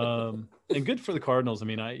 And good for the Cardinals. I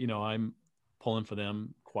mean, I'm pulling for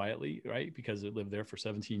them quietly, right? Because they lived there for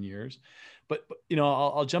 17 years. But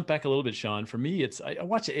I'll jump back a little bit, Sean. For me, I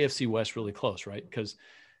watch the AFC West really close, right? Because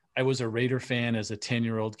I was a Raider fan as a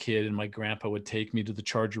 10-year-old kid, and my grandpa would take me to the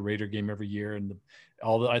Charger Raider game every year. And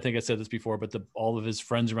I think I said this before, but all of his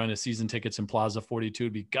friends around his season tickets in Plaza 42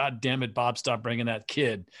 would be, God damn it, Bob, stop bringing that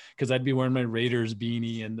kid. Because I'd be wearing my Raiders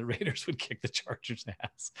beanie and the Raiders would kick the Chargers'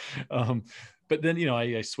 ass. But then,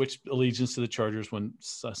 I switched allegiance to the Chargers when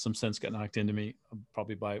some sense got knocked into me,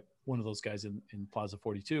 probably by one of those guys in Plaza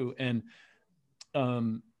 42. And,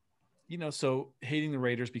 so hating the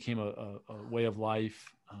Raiders became a way of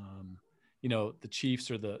life. The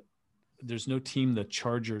Chiefs there's no team the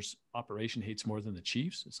Chargers operation hates more than the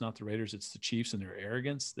Chiefs. It's not the Raiders, it's the Chiefs and their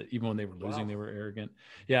arrogance that even when they were losing, they were arrogant.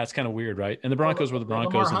 Yeah, it's kind of weird, right? And the Broncos were the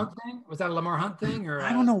Broncos. Lamar Hunt thing? Was that a Lamar Hunt thing? Or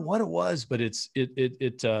I don't know what it was, but that's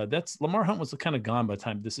Lamar Hunt was kind of gone by the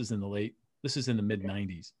time this is in the mid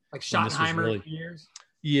 90s. Like Schottenheimer years.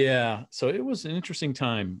 Yeah. So it was an interesting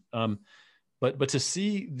time. But to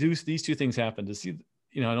see these two things happen, to see,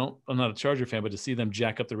 I'm not a Charger fan, but to see them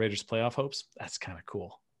jack up the Raiders' playoff hopes, that's kind of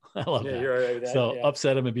cool. I love that. You're right with that. So yeah.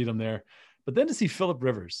 upset them and beat them there. But then to see Phillip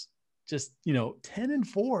Rivers just,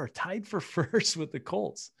 10-4, tied for first with the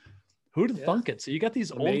Colts. Who'd have thunk it? So you got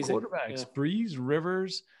these Amazing. old quarterbacks, Breeze,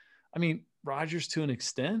 Rivers. I mean, Rodgers to an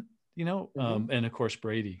extent, and of course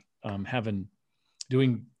Brady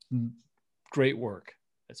doing great work.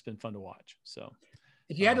 It's been fun to watch. So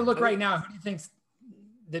if you had to look right now, who do you think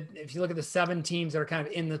that if you look at the 7 teams that are kind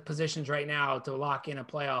of in the positions right now to lock in a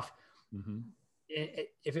playoff,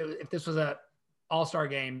 if this was a all-star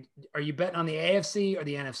game, are you betting on the AFC or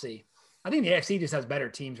the NFC? I think the AFC just has better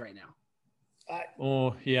teams right now. I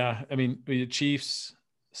mean, the Chiefs,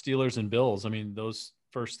 Steelers, and Bills. I mean, those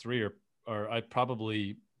first 3 are I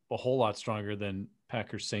probably a whole lot stronger than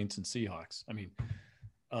Packers, Saints, and Seahawks. I mean,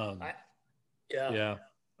 I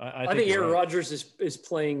think Aaron Rodgers is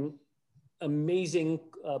playing amazing,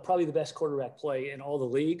 probably the best quarterback play in all the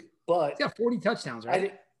league. But he's got 40 touchdowns,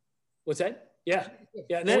 right? What's that? Yeah.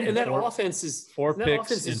 And that offense is 4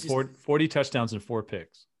 picks and 40 touchdowns and 4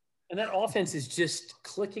 picks. And that offense is just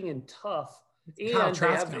clicking and tough. And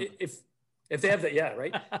if they have that, yeah,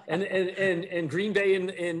 right. and Green Bay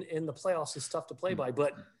in the playoffs is tough to play by.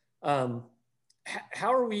 But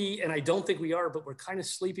how are we? And I don't think we are, but we're kind of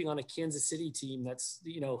sleeping on a Kansas City team that's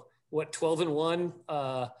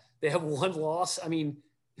 12-1. They have 1 loss. I mean,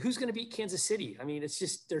 who's going to beat Kansas City? I mean, it's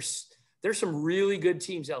just there's some really good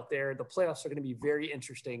teams out there. The playoffs are going to be very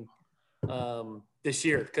interesting this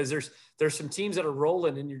year because there's some teams that are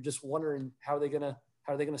rolling, and you're just wondering how are they going to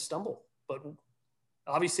stumble. But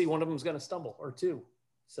obviously, one of them is going to stumble or 2.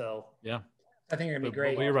 So yeah, I think you're going to be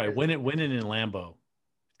great. Well, you're right. Winning in Lambeau,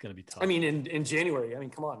 it's going to be tough. I mean, in January. I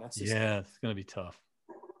mean, come on, that's just, it's going to be tough.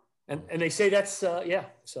 And they say that's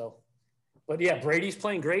So, but yeah, Brady's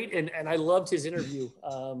playing great, and I loved his interview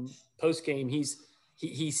post game. He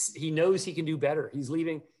knows he can do better. He's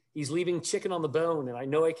leaving chicken on the bone, and I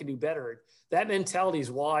know I can do better. That mentality is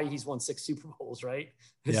why he's won 6 Super Bowls, right?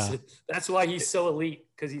 Yeah. That's why he's so elite,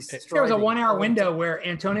 because he's there was a 1-hour window where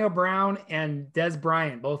Antonio Brown and Des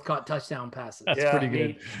Bryant both caught touchdown passes. That's pretty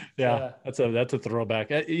good. Yeah. That's a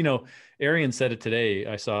throwback. Arian said it today.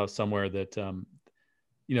 I saw somewhere that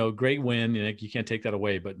great win. You can't take that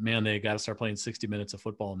away, but man, they got to start playing 60 minutes of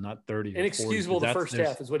football and not 30. Inexcusable the first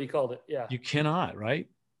half is what he called it. Yeah. You cannot, right?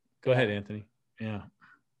 Go ahead, Anthony. Yeah.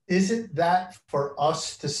 Isn't that for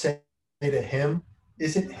us to say to him?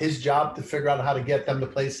 Isn't his job to figure out how to get them to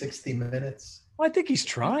play 60 minutes? Well, I think he's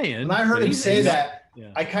trying. When I heard him say that,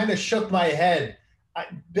 I kind of shook my head.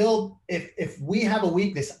 Bill, if we have a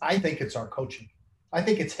weakness, I think it's our coaching. I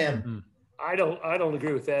think it's him. I don't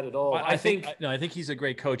agree with that at all. I think he's a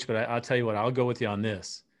great coach, but I'll tell you what, I'll go with you on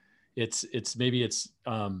this. It's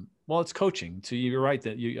coaching. So you're right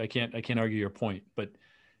that I can't argue your point, but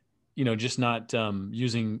just not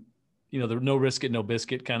using, the no risk it, no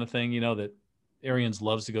biscuit kind of thing, that Arians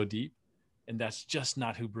loves to go deep, and that's just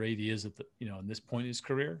not who Brady is at in this point in his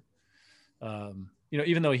career.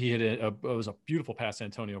 Even though he hit it was a beautiful pass to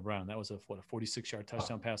Antonio Brown. That was a 46-yard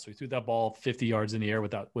touchdown pass. So he threw that ball 50 yards in the air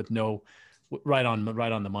right on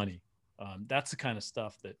the money. That's the kind of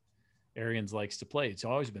stuff that Arians likes to play. It's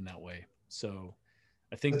always been that way. So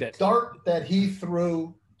I think the dart that he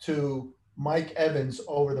threw to Mike Evans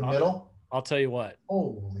over the middle. I'll tell you what.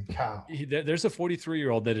 Holy cow. There's a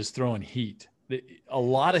 43-year-old that is throwing heat. A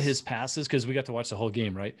lot of his passes, because we got to watch the whole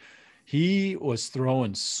game, right? He was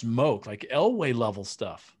throwing smoke, like Elway level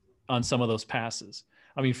stuff on some of those passes.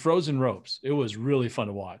 I mean, frozen ropes. It was really fun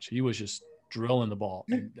to watch. He was just drilling the ball.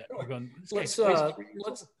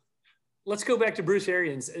 Let's go back to Bruce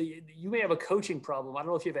Arians. You may have a coaching problem. I don't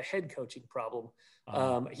know if you have a head coaching problem.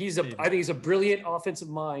 I think he's a brilliant offensive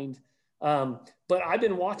mind. But I've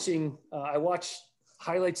been watching. I watch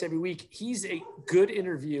highlights every week. He's a good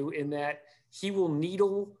interview in that he will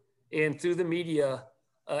needle and through the media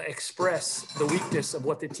express the weakness of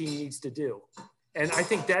what the team needs to do. And I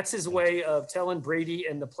think that's his way of telling Brady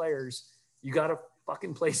and the players, you got to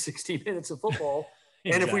fucking play 60 minutes of football.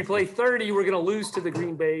 Exactly. And if we play 30, we're going to lose to the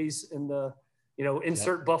Green Bays and the,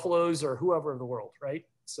 insert Buffaloes or whoever in the world. Right.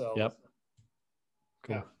 So, yep.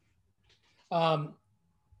 Cool. Yeah.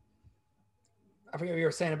 I forget what you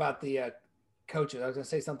were saying about the coaches. I was going to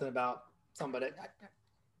say something about somebody.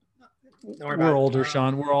 We're older,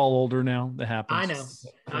 Sean. We're all older now. That happens.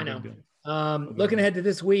 I know. Looking ahead to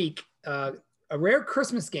this week, a rare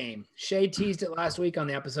Christmas game. Shay teased it last week on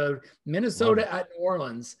the episode. Minnesota at New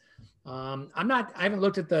Orleans. I haven't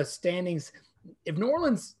looked at the standings. If New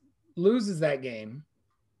Orleans loses that game,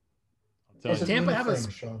 So, Does Tampa have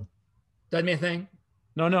a Sean? doesn't mean a thing?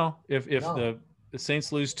 no. If No. the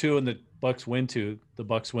Saints lose 2 and the Bucks win 2, the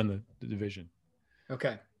Bucks win the division.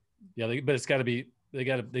 Okay. Yeah, but it's got to be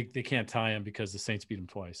they can't tie them because the Saints beat them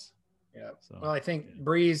twice. Yeah. So, Well, I think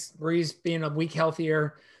Breeze being a week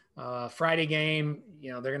healthier, Friday game,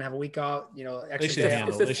 they're gonna have a week off. they should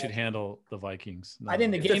extra handle the Vikings. I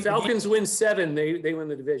think If the Falcons win 7, they win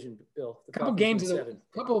the division. Bill, the couple Falcons games, win 7.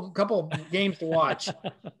 couple games to watch.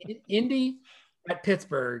 Indy at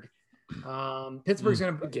Pittsburgh. Pittsburgh's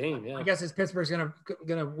gonna Good game. Yeah, I guess Pittsburgh's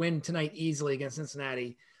gonna win tonight easily against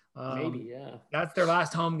Cincinnati. maybe. Yeah, That's their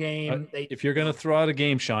last home game. If you're gonna throw out a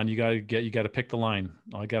game, Sean, you got to pick the line.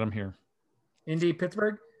 I got them here. Indy,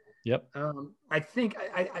 Pittsburgh. Yep. I think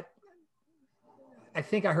I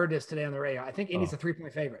heard this today on the radio. I think Indy's a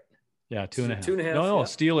 3-point favorite. Yeah, 2.5. 2.5. No, yeah.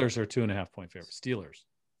 Steelers are 2.5-point favorites. Steelers.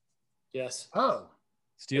 Yes. Oh,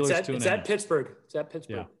 Steelers. It's at Pittsburgh. It's at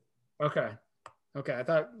Pittsburgh. Yeah. Okay. I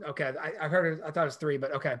thought it was 3,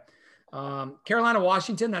 but okay. Carolina,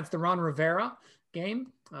 Washington. That's the Ron Rivera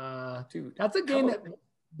game. Dude, That's a game that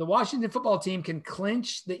the Washington football team can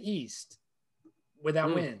clinch the East with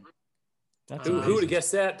that win. That's Who amazing. would have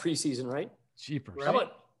guessed that preseason, right? Jeepers. Right. How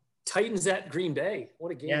about Titans at Green Bay?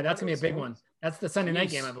 What a game! Yeah, that's gonna be a big man. one. That's the Sunday night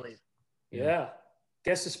Jeez. game, I believe. Yeah.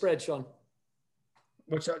 Guess the spread, Sean.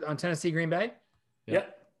 Which on Tennessee, Green Bay? Yeah.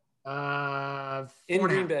 Yep. In 4.5.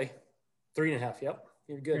 Green Bay. 3.5. Yep.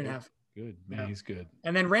 You're good. 3.5. Good, man. Yeah. He's good.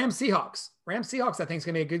 And then Rams Seahawks. I think is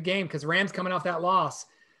gonna be a good game because Rams coming off that loss.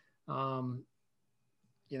 Yeah,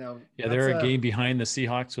 they're a game behind the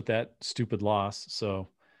Seahawks with that stupid loss. So,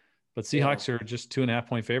 but Seahawks are just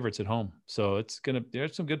 2.5-point favorites at home. So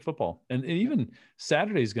there's some good football, and even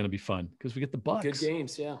Saturday is gonna be fun because we get the Bucks. Good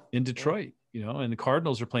games, yeah. In Detroit, and the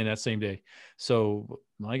Cardinals are playing that same day. So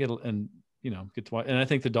get to watch, and I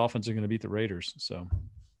think the Dolphins are going to beat the Raiders. So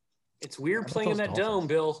It's weird playing in that dome,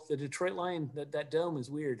 Bill. The Detroit Lion, that dome is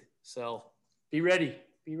weird. So be ready.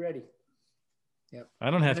 Be ready. Yep. I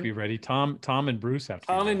don't have to be ready. Tom and Bruce have to.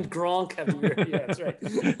 Tom and Gronk have to be ready. Yeah, that's right.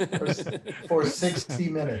 For 60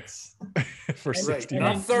 minutes. For Right. 60 Not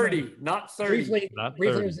minutes. 30. Not 30. Briefly, Not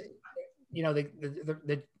briefly 30.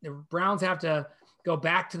 the Browns have to go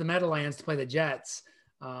back to the Meadowlands to play the Jets.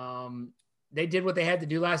 They did what they had to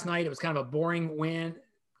do last night. It was kind of a boring win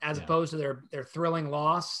as opposed to their thrilling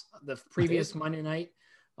loss the previous Monday night.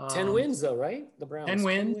 10 wins though, right? The Browns. 10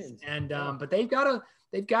 wins. And but they've got to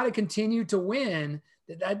continue to win.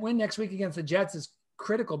 That win next week against the Jets is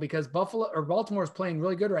critical because Baltimore is playing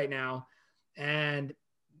really good right now, and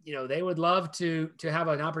they would love to have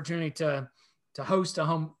an opportunity to host a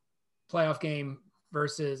home playoff game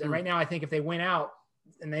versus. And right now, I think if they win out,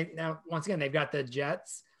 and once again they've got the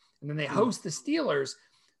Jets, and then they host the Steelers.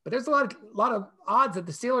 But there's a lot of odds that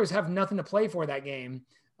the Steelers have nothing to play for that game.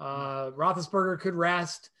 Roethlisberger could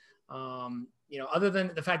rest. Other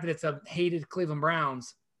than the fact that it's a hated Cleveland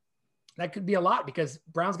Browns, that could be a lot because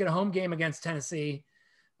Browns get a home game against Tennessee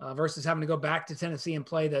versus having to go back to Tennessee and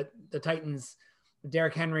play the Titans,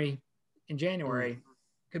 Derrick Henry in January.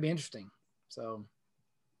 Could be interesting. So,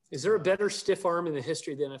 is there a better stiff arm in the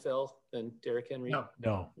history of the NFL than Derrick Henry? No.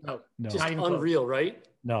 Just unreal, right?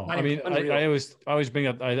 No, I mean, I always bring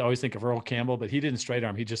up. I always think of Earl Campbell, but he didn't straight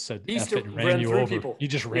arm. He just said, He F it, and ran you over. People. He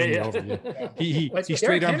just ran you over. He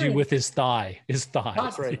straight armed you with his thigh.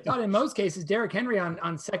 That's right. In most cases, Derrick Henry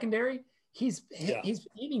on secondary, he's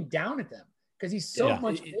aiming down at them because he's so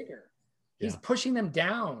much bigger. He's pushing them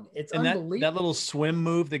down. It's unbelievable. That little swim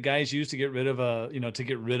move that guys use to get rid of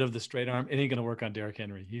the straight arm, it ain't going to work on Derrick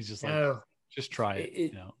Henry. He's just like, just try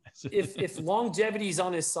it. If longevity's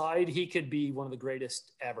on his side, he could be one of the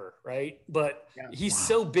greatest ever, right? But he's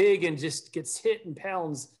so big and just gets hit and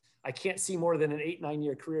pounds. I can't see more than an 8-9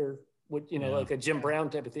 year career with like a Jim Brown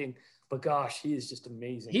type of thing. But gosh, he is just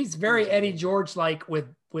amazing. He's very Eddie George like with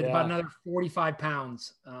about another 45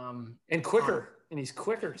 pounds. And quicker. And he's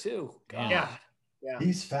quicker too. God. Yeah.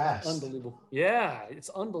 He's fast. Unbelievable. Yeah, it's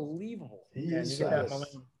unbelievable. He is fast.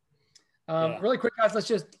 Really quick, guys, let's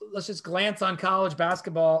just glance on college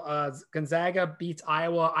basketball. Gonzaga beats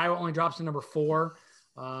Iowa. Iowa only drops to number 4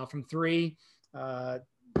 from 3.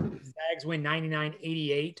 Zags win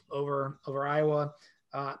 99-88 over Iowa.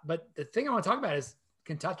 But the thing I want to talk about is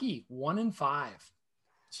Kentucky 1-5.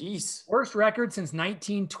 Jeez. Worst record since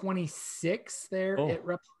 1926 there at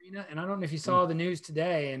Rupp Arena. And I don't know if you saw the news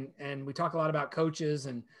today, and we talk a lot about coaches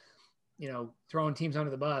and throwing teams under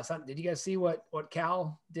the bus. Did you guys see what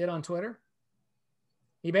Cal did on Twitter?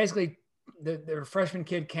 He basically, the freshman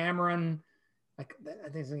kid, Cameron, I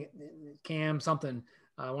think it's Cam something,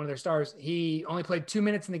 one of their stars, he only played 2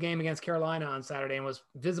 minutes in the game against Carolina on Saturday and was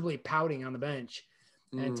visibly pouting on the bench.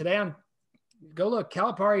 And today go look.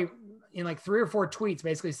 Calipari in like 3 or 4 tweets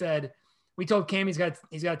basically said, we told Cam he's got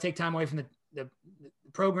to take time away from the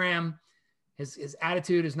program. His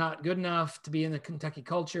attitude is not good enough to be in the Kentucky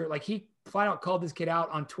culture. Like, he flat out called this kid out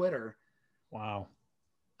on Twitter. Wow.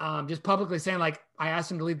 Just publicly saying, like, I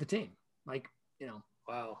asked him to leave the team. Like, you know.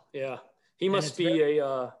 Wow. Yeah. He must be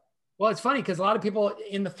well, it's funny because a lot of people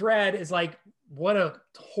in the thread is like, what a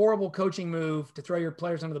horrible coaching move to throw your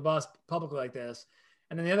players under the bus publicly like this.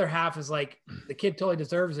 And then the other half is like, the kid totally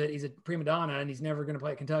deserves it. He's a prima donna and he's never going to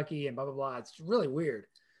play at Kentucky and blah, blah, blah. It's really weird.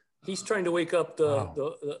 He's trying to wake up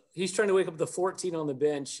he's trying to wake up the 14 on the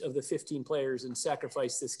bench of the 15 players and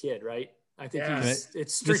sacrifice this kid, right? I think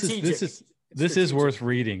it's strategic. This is worth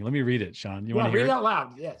reading. Let me read it, Sean. You want to hear read it out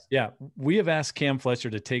loud? Yes. Yeah. We have asked Cam Fletcher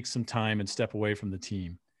to take some time and step away from the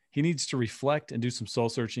team. He needs to reflect and do some soul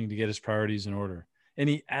searching to get his priorities in order.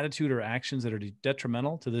 Any attitude or actions that are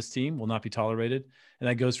detrimental to this team will not be tolerated. And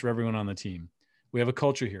that goes for everyone on the team. We have a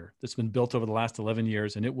culture here that's been built over the last 11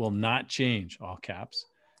 years, and it will not change, all caps.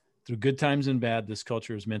 Through good times and bad, this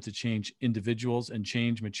culture is meant to change individuals and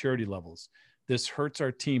change maturity levels. This hurts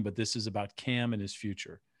our team, but this is about Cam and his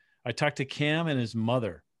future. I talked to Cam and his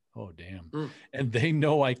mother. Oh, damn. And they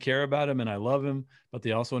know I care about him and I love him, but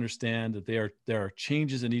they also understand that there are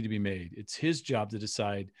changes that need to be made. It's his job to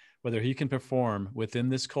decide whether he can perform within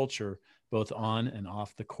this culture, both on and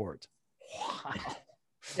off the court. Wow.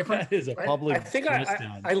 That is a public. I think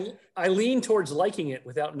I lean towards liking it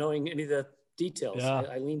without knowing any of the details. Yeah.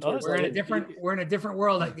 I lean towards we're in a different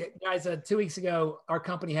world. Like, guys, 2 weeks ago, our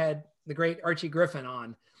company had the great Archie Griffin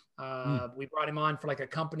on. We brought him on for like a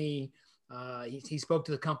company. He spoke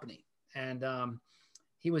to the company, and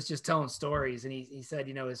he was just telling stories. And he said,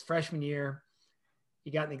 you know, his freshman year,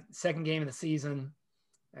 he got in the second game of the season,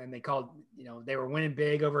 and they called, you know, they were winning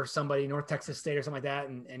big over somebody, North Texas State or something like that.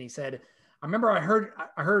 And he said, I remember I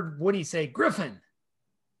heard Woody say Griffin,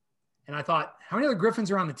 and I thought, how many other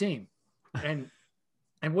Griffins are on the team? And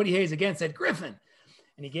Woody Hayes again said Griffin,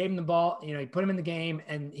 and he gave him the ball. You know, he put him in the game,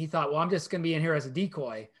 and he thought, well, I'm just going to be in here as a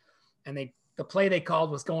decoy. And the play they called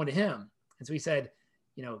was going to him. And so he said,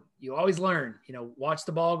 you know, you always learn, you know, watch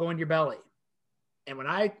the ball go into your belly. And when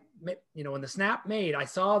when the snap made, I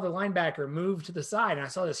saw the linebacker move to the side, and I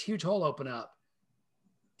saw this huge hole open up,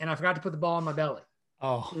 and I forgot to put the ball in my belly.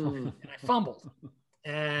 Oh, and I fumbled,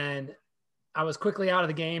 and I was quickly out of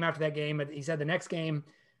the game after that game. But he said the next game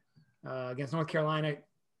against North Carolina,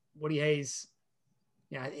 Woody Hayes,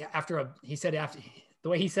 the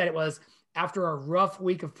way he said it was, after a rough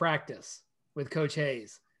week of practice with Coach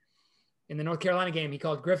Hayes. In the North Carolina game, he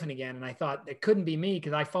called Griffin again, and I thought it couldn't be me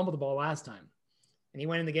because I fumbled the ball last time. And he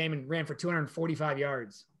went in the game and ran for 245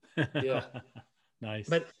 yards. Yeah. Nice.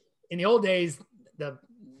 But in the old days,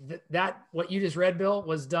 that what you just read, Bill,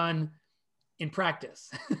 was done in practice.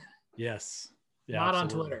 Yes. Yeah, Not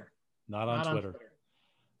absolutely. on Twitter. Not on Twitter.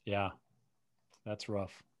 Yeah. That's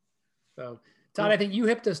rough. So, Todd, I think you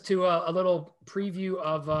hipped us to a little preview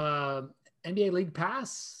of NBA League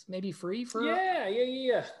Pass, maybe free for.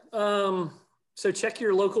 Yeah. So check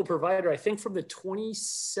your local provider. I think from the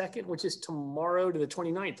 22nd, which is tomorrow, to the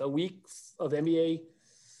 29th, a week of NBA.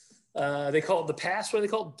 They call it the Pass. What do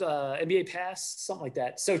they call it? NBA Pass, something like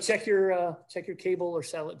that. So check your cable or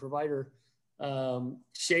satellite provider.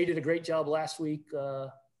 Shay did a great job last week,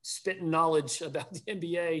 spitting knowledge about the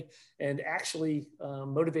NBA, and actually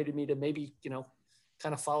motivated me to maybe,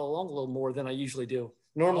 kind of follow along a little more than I usually do.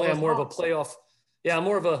 Normally I'm more of a playoff. Yeah, I'm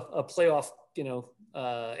more of a playoff,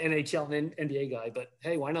 NHL and NBA guy, but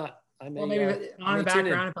hey, why not? Maybe on the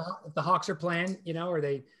background if the Hawks are playing, or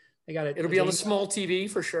they got it. It'll be on the small TV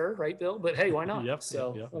for sure, right, Bill? But hey, why not? Yep,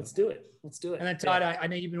 let's do it. And then Todd, I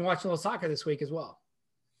know you've been watching a little soccer this week as well.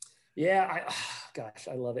 Yeah,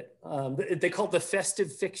 I love it. They call it the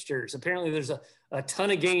festive fixtures. Apparently there's a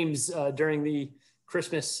ton of games during the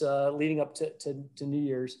Christmas leading up to New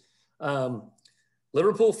Year's.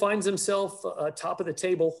 Liverpool finds himself top of the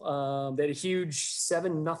table. They had a huge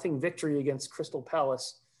 7-0 victory against Crystal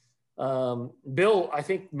Palace. Bill, I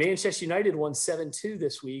think Manchester United won 7-2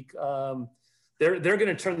 this week. They're going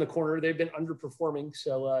to turn the corner. They've been underperforming,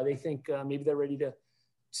 so they think maybe they're ready to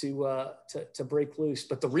break loose.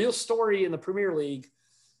 But the real story in the Premier League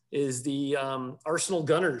is the Arsenal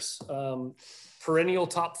Gunners, perennial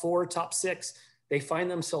top 4, top 6. They find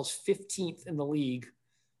themselves 15th in the league.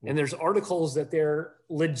 And there's articles that they're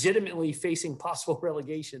legitimately facing possible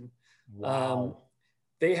relegation. Wow.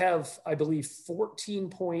 They have, I believe, 14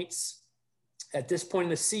 points at this point in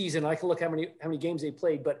the season. I can look how many games they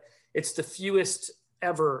played, but it's the fewest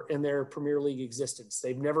ever in their Premier League existence.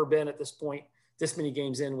 They've never been at this point, this many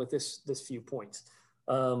games in with this few points.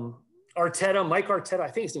 Arteta, Mike Arteta, I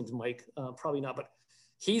think his name's Mike, probably not, but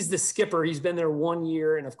he's the skipper. He's been there 1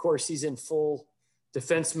 year. And of course he's in full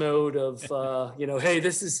defense mode of, hey,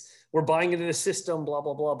 we're buying into the system, blah,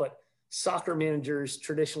 blah, blah. But soccer managers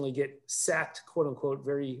traditionally get sacked, quote unquote,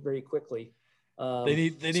 very, very quickly. They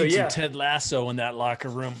need some Ted Lasso in that locker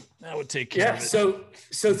room. That would take care of it.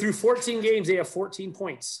 So through 14 games, they have 14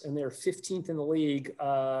 points, and they're 15th in the league.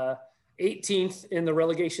 18th in the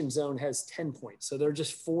relegation zone has 10 points. So they're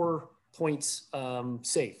just 4 points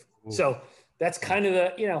safe. Ooh. So that's kind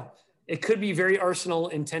of it could be very Arsenal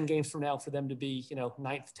in 10 games from now for them to be,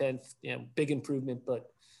 9th, 10th, big improvement. But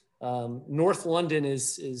North London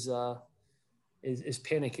is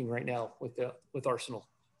panicking right now with Arsenal.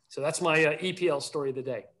 So that's my EPL story of the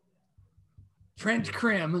day. Trent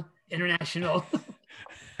Krim, international.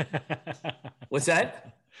 What's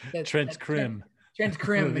that? Trent Krim. Trent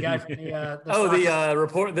Krim, the guy from the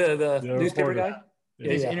newspaper guy. He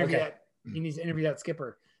needs to interview that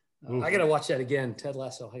skipper. I gotta watch that again. Ted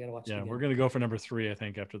Lasso. I gotta watch it again. We're gonna go for number 3, I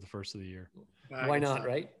think, after the first of the year. Why not?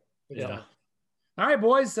 Right? Yeah. All right,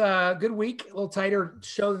 boys. Good week. A little tighter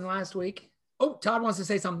show than last week. Oh, Todd wants to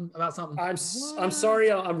say something about something. I'm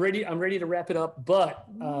sorry. I'm ready to wrap it up. But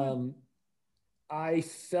I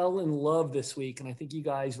fell in love this week, and I think you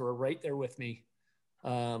guys were right there with me.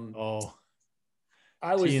 I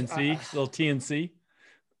was little TNC.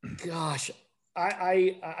 Gosh,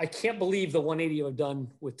 I can't believe the 180 I've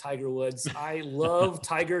done with Tiger Woods. I love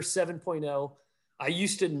Tiger 7.0. I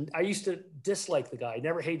used to dislike the guy. I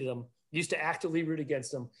never hated him. Used to actively root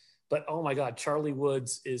against him. But oh my God, Charlie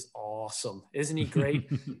Woods is awesome. Isn't he great?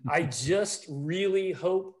 I just really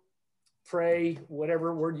hope, pray,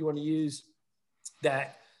 whatever word you want to use,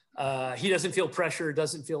 that he doesn't feel pressure,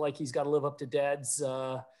 doesn't feel like he's got to live up to dad's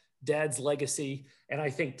legacy. And I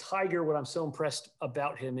think Tiger, what I'm so impressed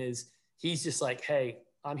about him is he's just like, hey,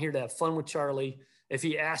 I'm here to have fun with Charlie. If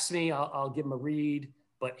he asks me, I'll give him a read,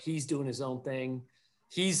 but he's doing his own thing.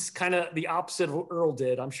 He's kind of the opposite of what Earl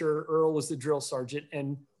did. I'm sure Earl was the drill sergeant,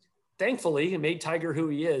 and thankfully, it made Tiger who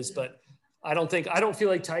he is, but I don't feel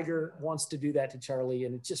like Tiger wants to do that to Charlie.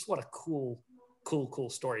 And it's just what a cool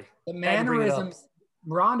story. The mannerisms,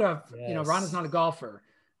 Rhonda, yes. Rhonda's not a golfer,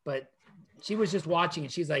 but she was just watching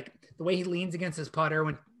it. She's like, the way he leans against his putter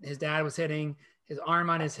when his dad was hitting, his arm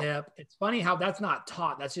on his hip. It's funny how that's not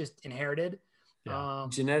taught. That's just inherited. Yeah.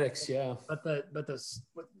 Genetics. Yeah. But there's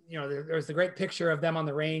the great picture of them on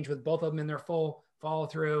the range with both of them in their full follow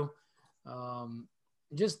through.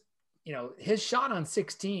 His shot on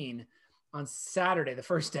 16 on Saturday, the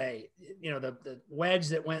first day, the wedge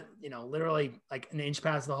that went, literally like an inch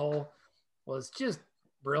past the hole was just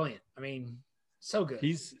brilliant. I mean, so good.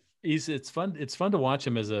 It's fun to watch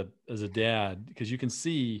him as a dad, because you can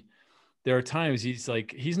see there are times he's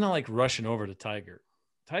not like rushing over to Tiger.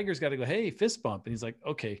 Tiger's got to go, hey, fist bump. And he's like,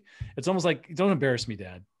 okay. It's almost like, don't embarrass me,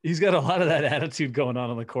 Dad. He's got a lot of that attitude going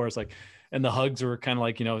on the course. And the hugs are kind of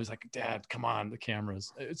like, he's like, Dad, come on, the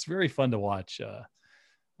cameras. It's very fun to watch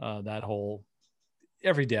that whole,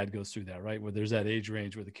 every dad goes through that, right? Where there's that age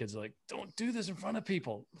range where the kids are like, don't do this in front of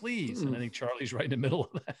people, please. And I think Charlie's right in the middle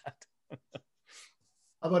of that.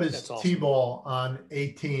 How about his T-ball on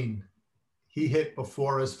 18? He hit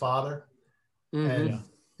before his father. Mm-hmm. And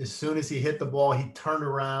as soon as he hit the ball, he turned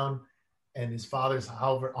around and his father's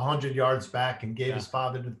however 100 yards back and gave his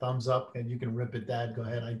father the thumbs up. And you can rip it, Dad. Go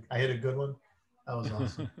ahead. I hit a good one. That was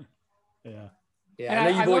awesome. Yeah.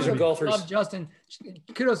 I know you boys are golfers. Love Justin.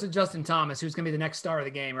 Kudos to Justin Thomas, who's going to be the next star of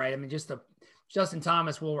the game, right? I mean, Justin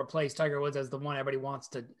Thomas will replace Tiger Woods as the one everybody wants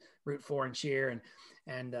to root for and cheer.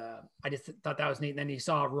 And I just thought that was neat. And then you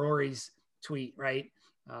saw Rory's tweet, right?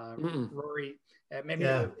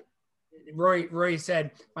 Rory, Rory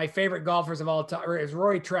said, my favorite golfers of all time, or it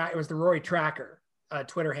was the Rory Tracker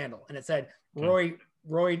Twitter handle. And it said, Rory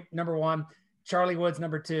number 1, Charlie Woods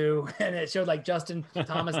number 2. And it showed like Justin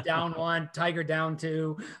Thomas down 1, Tiger down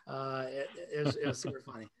 2. It was super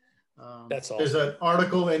funny. That's awesome. There's an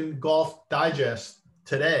article in Golf Digest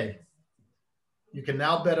today. You can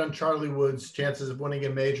now bet on Charlie Woods' chances of winning a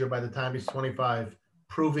major by the time he's 25,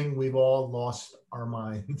 proving we've all lost our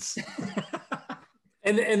minds.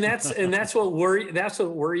 And that's what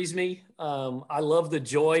worries me. I love the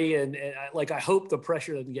joy and I hope the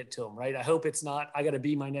pressure doesn't get to him, right? I hope it's not, I got to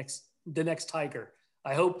be the next Tiger.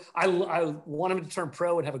 I hope I want him to turn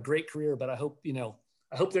pro and have a great career, but I hope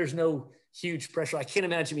there's no huge pressure. I can't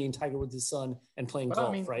imagine being Tiger with his son and playing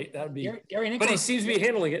golf, right? That would be, Gary Nicholas, but he seems to be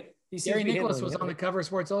handling it. Gary Nicholas was on the cover of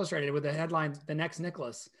Sports Illustrated with the headline, "The Next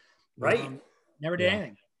Nicholas." Right. Never did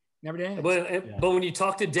anything. But when you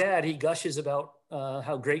talk to Dad, he gushes about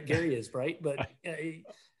how great Gary is, right? But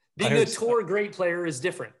The Notor great player is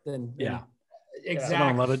different than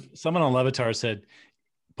exactly. Someone on Levitar said,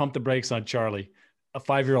 "Pump the brakes on Charlie." A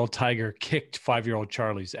 5-year-old tiger kicked 5-year-old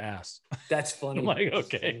Charlie's ass. That's funny. I'm like,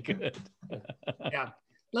 okay, good. Yeah.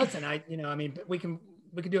 Listen, we can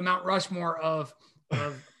do a Mount Rushmore of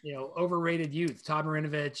overrated youth. Todd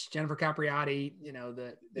Marinovich, Jennifer Capriati.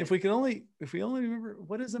 If we only remember,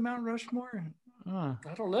 what is the Mount Rushmore? I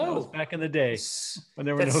don't know. That was back in the day when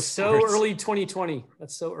there were That's no so early 2020.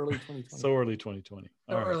 That's so early 2020. So early 2020.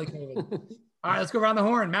 Early COVID. All right, let's go around the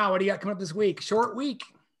horn. Mal, what do you got coming up this week? Short week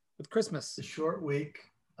with Christmas. A short week.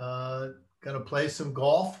 Gonna play some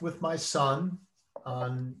golf with my son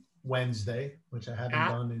on Wednesday, which I haven't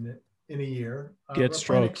done in a year. Get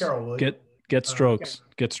strokes. Get strokes.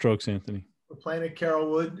 Get strokes, Anthony. We're playing at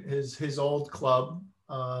Carrollwood, his old club,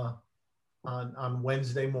 on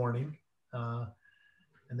Wednesday morning.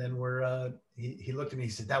 And then he looked at me, he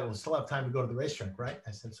said, "Dad, we'll still have time to go to the racetrack, right?"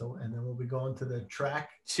 I said, "So," and then we'll be going to the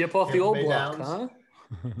track. Chip off the old block, huh?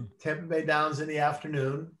 Tampa Bay Downs in the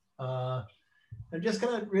afternoon. I'm just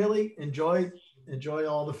gonna really enjoy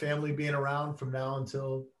all the family being around from now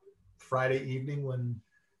until Friday evening when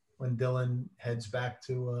Dylan heads back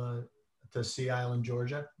to Sea Island,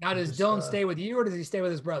 Georgia. Now, does Dylan stay with you, or does he stay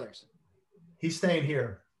with his brothers? He's staying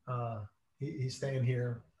here. He's staying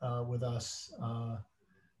here with us,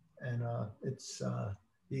 and it's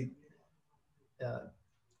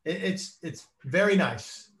very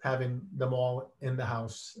nice having them all in the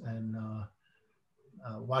house and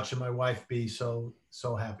watching my wife be so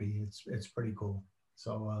happy. It's pretty cool.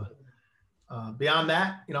 So beyond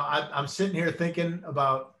that, I'm sitting here thinking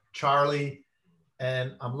about Charlie,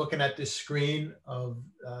 and I'm looking at this screen of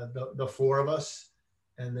the four of us,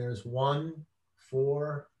 and there's 1,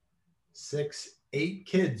 4, 6, 8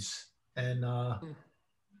 kids, and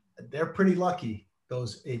they're pretty lucky,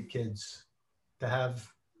 those 8 kids, to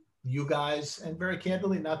have you guys, and very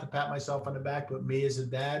candidly, not to pat myself on the back, but me as a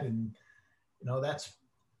dad, and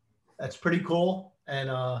that's pretty cool.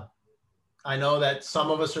 And I know that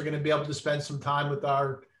some of us are going to be able to spend some time with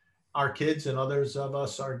our kids, and others of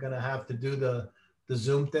us are going to have to do the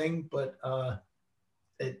Zoom thing, but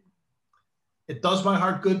it does my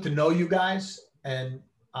heart good to know you guys, and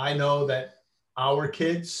I know that our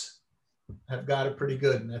kids have got it pretty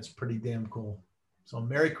good, and that's pretty damn cool. So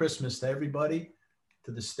Merry Christmas to everybody,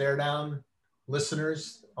 to the StareDown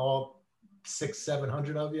listeners, all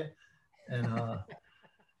 600-700 of you, and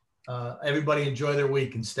everybody enjoy their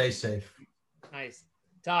week and stay safe. Nice.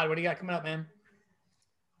 Todd, what do you got coming up, man?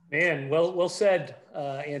 Man, well said,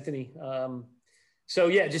 Anthony. So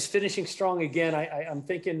yeah, just finishing strong again. I'm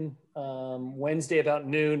thinking Wednesday about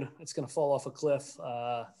noon, it's going to fall off a cliff,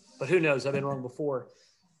 but who knows? I've been wrong before.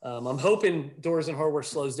 I'm hoping Doors and Hardware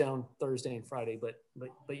slows down Thursday and Friday, but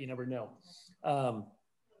you never know.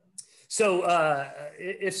 So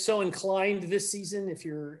if so inclined this season, if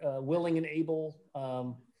you're willing and able,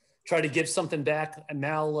 try to give something back. And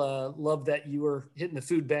Mal, love that you were hitting the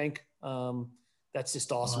food bank. That's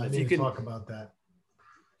just awesome. If you can talk about that.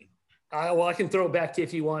 Well, I can throw it back to you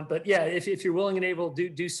if you want, but yeah, if you're willing and able,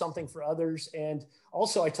 do something for others. And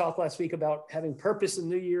also I talked last week about having purpose in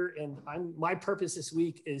the new year. And my purpose this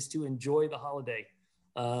week is to enjoy the holiday.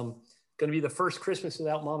 Going to be the first Christmas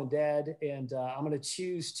without mom and dad. And I'm going to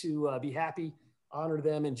choose to be happy, honor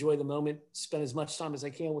them, enjoy the moment, spend as much time as I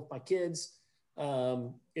can with my kids.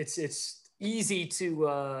 It's easy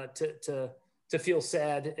to feel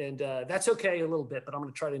sad, and that's okay a little bit, but I'm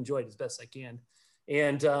going to try to enjoy it as best I can.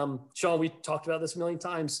 And Sean, we talked about this a million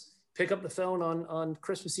times. Pick up the phone on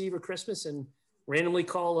Christmas Eve or Christmas and randomly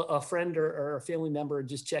call a friend or a family member and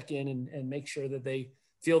just check in and make sure that they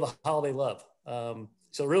feel the holiday love.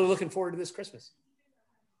 So really looking forward to this Christmas.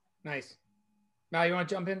 Nice. Mal, you want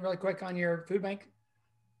to jump in really quick on your food bank?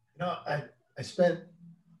 I spent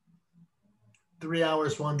 3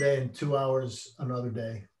 hours one day and 2 hours another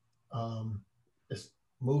day. Just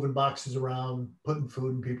moving boxes around, putting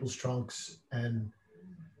food in people's trunks. And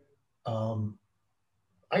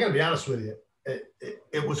I got to be honest with you,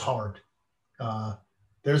 it was hard.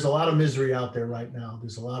 There's a lot of misery out there right now.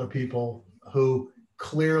 There's a lot of people who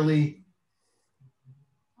clearly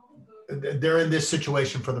they're in this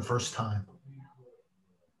situation for the first time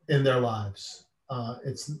in their lives.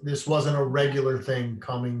 This wasn't a regular thing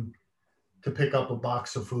coming to pick up a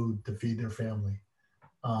box of food to feed their family.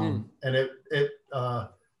 And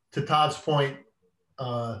to Todd's point,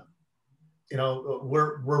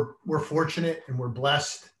 we're fortunate and we're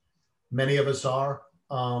blessed. Many of us are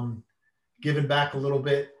giving back a little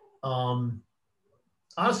bit.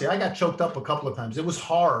 Honestly, I got choked up a couple of times. It was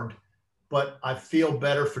hard, but I feel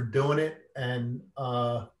better for doing it. And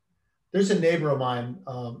there's a neighbor of mine.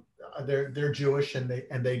 They're Jewish and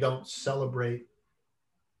they don't celebrate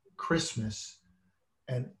Christmas.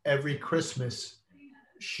 And every Christmas,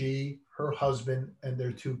 her husband, and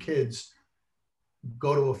their 2 kids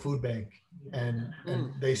go to a food bank and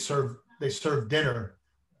they serve dinner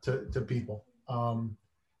to people. And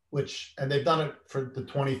they've done it for the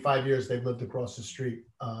 25 years they've lived across the street.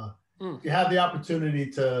 If you have the opportunity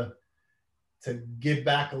to give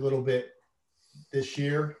back a little bit this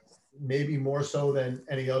year, maybe more so than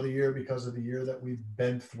any other year because of the year that we've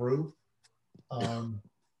been through,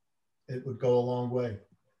 it would go a long way.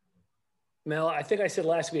 Mel, I think I said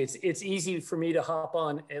last week, it's easy for me to hop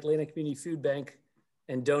on Atlanta Community Food Bank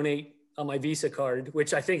and donate on my Visa card,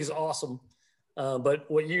 which I think is awesome. But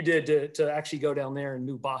what you did to actually go down there and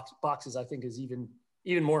move boxes, I think is even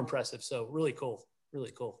more impressive. So really cool,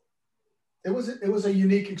 really cool. It was a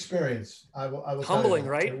unique experience. I was humbling,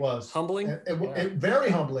 right? It was humbling. It very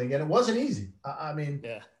humbling, and it wasn't easy. I mean,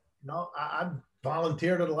 yeah. I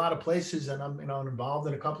volunteered at a lot of places, and I'm involved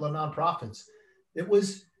in a couple of nonprofits. It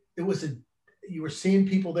was you were seeing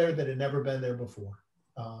people there that had never been there before,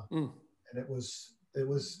 and it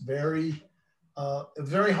was very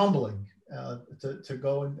humbling to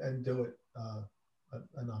go and do it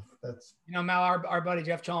enough. That's Mel, our buddy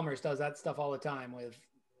Jeff Chalmers does that stuff all the time with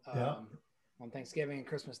on Thanksgiving and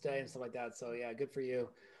Christmas Day and stuff like that. So yeah, good for you.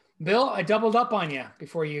 Bill, I doubled up on you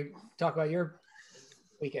before you talk about your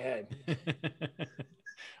week ahead.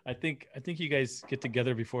 I think you guys get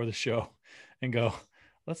together before the show and go,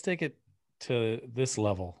 let's take it to this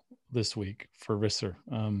level this week for Risser.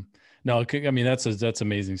 No, I mean, that's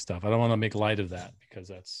amazing stuff. I don't want to make light of that because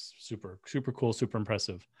that's super, super cool, super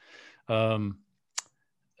impressive.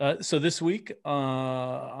 So this week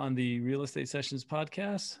on the Real Estate Sessions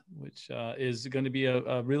podcast, which is going to be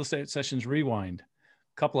a Real Estate Sessions rewind,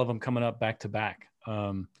 a couple of them coming up back to back.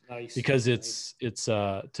 Nice. Because it's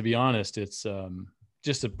to be honest, it's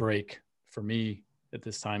just a break for me at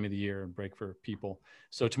this time of the year and break for people.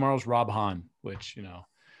 So tomorrow's Rob Hahn, which,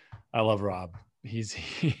 I love Rob. He's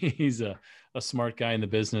a smart guy in the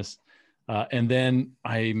business. And then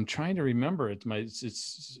I'm trying to remember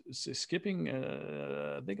it's skipping.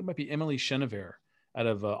 I think it might be Emily Chenevert out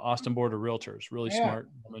of Austin Board of Realtors. Really smart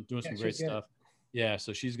woman, doing some great stuff. Yeah.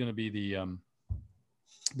 So she's going to be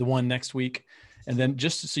the one next week. And then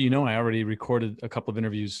just so you know, I already recorded a couple of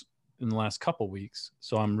interviews in the last couple of weeks.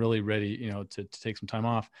 So I'm really ready, to take some time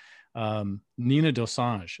off. Nina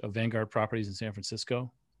Dosange of Vanguard Properties in San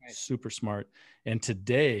Francisco. Nice. Super smart. And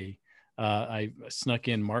today, I snuck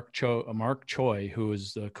in Mark Choi, who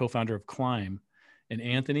is the co-founder of Climb. And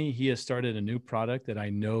Anthony, he has started a new product that I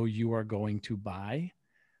know you are going to buy,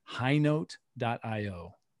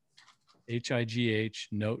 highnote.io, HIGH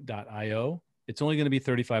note.io. It's only going to be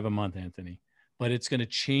 $35 a month, Anthony, but it's going to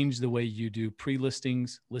change the way you do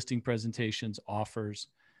pre-listings, listing presentations, offers.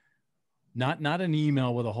 Not an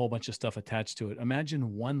email with a whole bunch of stuff attached to it.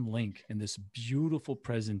 Imagine one link in this beautiful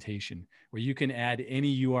presentation where you can add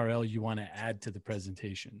any URL you want to add to the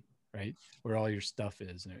presentation, right? Where all your stuff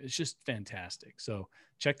is. And it's just fantastic. So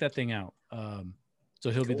check that thing out.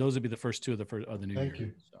 So those will be the first two of the new year. Thank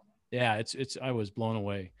you. So, yeah, I was blown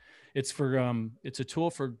away. It's it's a tool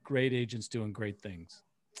for great agents doing great things.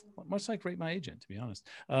 Much like Rate My Agent, to be honest.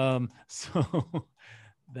 So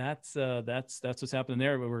that's what's happening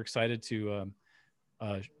there. But we're excited to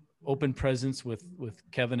open presence with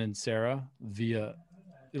Kevin and Sarah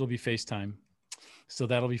it'll be FaceTime. So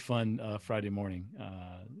that'll be fun Friday morning.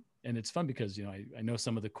 And it's fun because, I know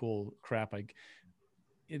some of the cool crap.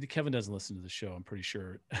 Kevin doesn't listen to the show, I'm pretty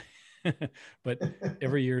sure. But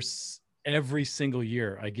every single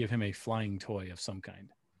year, I give him a flying toy of some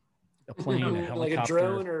kind. A plane, a helicopter, like a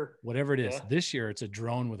drone or whatever it is. Yeah. This year, it's a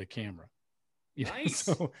drone with a camera. Nice.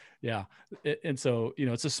 So, yeah. And so,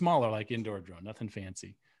 it's a smaller, like indoor drone, nothing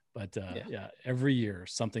fancy, but every year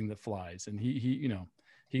something that flies. And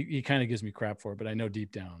he kind of gives me crap for it, but I know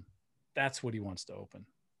deep down that's what he wants to open.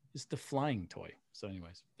 It's the flying toy. So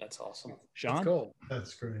anyways, that's awesome. Sean? That's cool.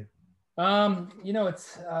 That's great.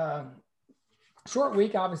 It's short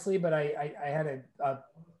week, obviously, but I had a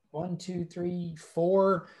 1, 2, 3,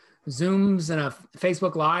 4 Zooms and a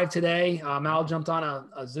Facebook Live today. Mal jumped on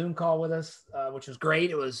a Zoom call with us, which was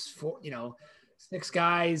great. It was 6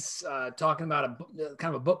 guys talking about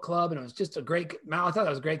kind of a book club, and it was just Mal, I thought that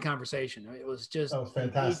was a great conversation. It was just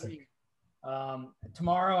fantastic.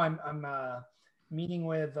 Tomorrow I'm meeting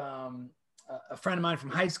with a friend of mine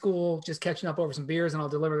from high school, just catching up over some beers, and I'll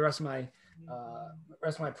deliver the rest of my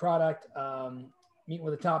product. Meeting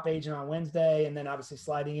with a top agent on Wednesday, and then obviously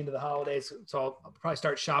sliding into the holidays. So I'll probably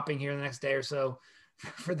start shopping here the next day or so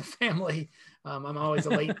for the family. I'm always a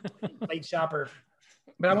late shopper,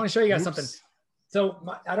 but I want to show you guys something. So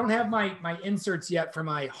I don't have my inserts yet for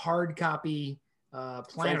my hard copy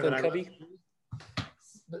planner that I wrote.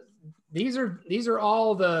 These are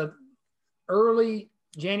all the early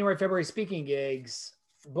January, February speaking gigs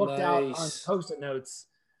booked out on Post-it notes.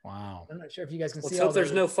 Wow. I'm not sure if you guys can see. Let's hope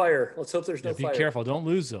there's no fire. Let's hope there's no fire. Be careful. Don't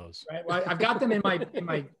lose those. Right. Well, I've got them in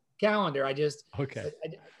my calendar. I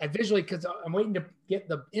visually, because I'm waiting to get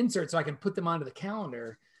the insert so I can put them onto the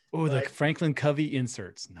calendar. Oh, the Franklin Covey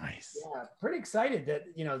inserts. Nice. Yeah. Pretty excited that,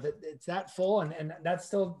 that it's that full and that's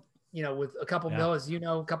still, with a couple bill, as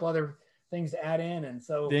a couple other things to add in. And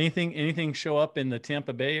so did anything show up in the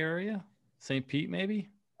Tampa Bay area? St. Pete, maybe?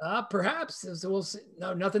 Perhaps. So we'll see.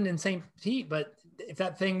 No, nothing in St. Pete, but if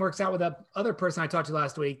that thing works out with that other person I talked to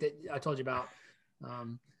last week that I told you about,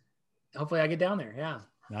 hopefully I get down there. Yeah.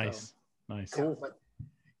 Nice. Nice. Cool. But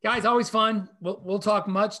guys, always fun. We'll talk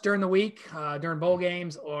much during the week, during bowl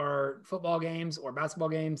games or football games or basketball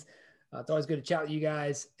games. It's always good to chat with you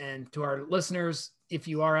guys, and to our listeners, if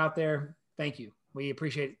you are out there, thank you. We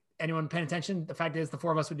appreciate anyone paying attention. The fact is the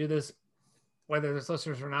four of us would do this, whether there's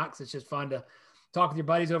listeners or not, because it's just fun to talk with your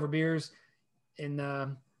buddies over beers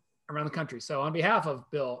around the country. So on behalf of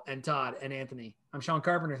Bill and Todd and Anthony, I'm Sean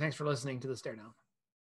Carpenter. Thanks for listening to the Stare Down.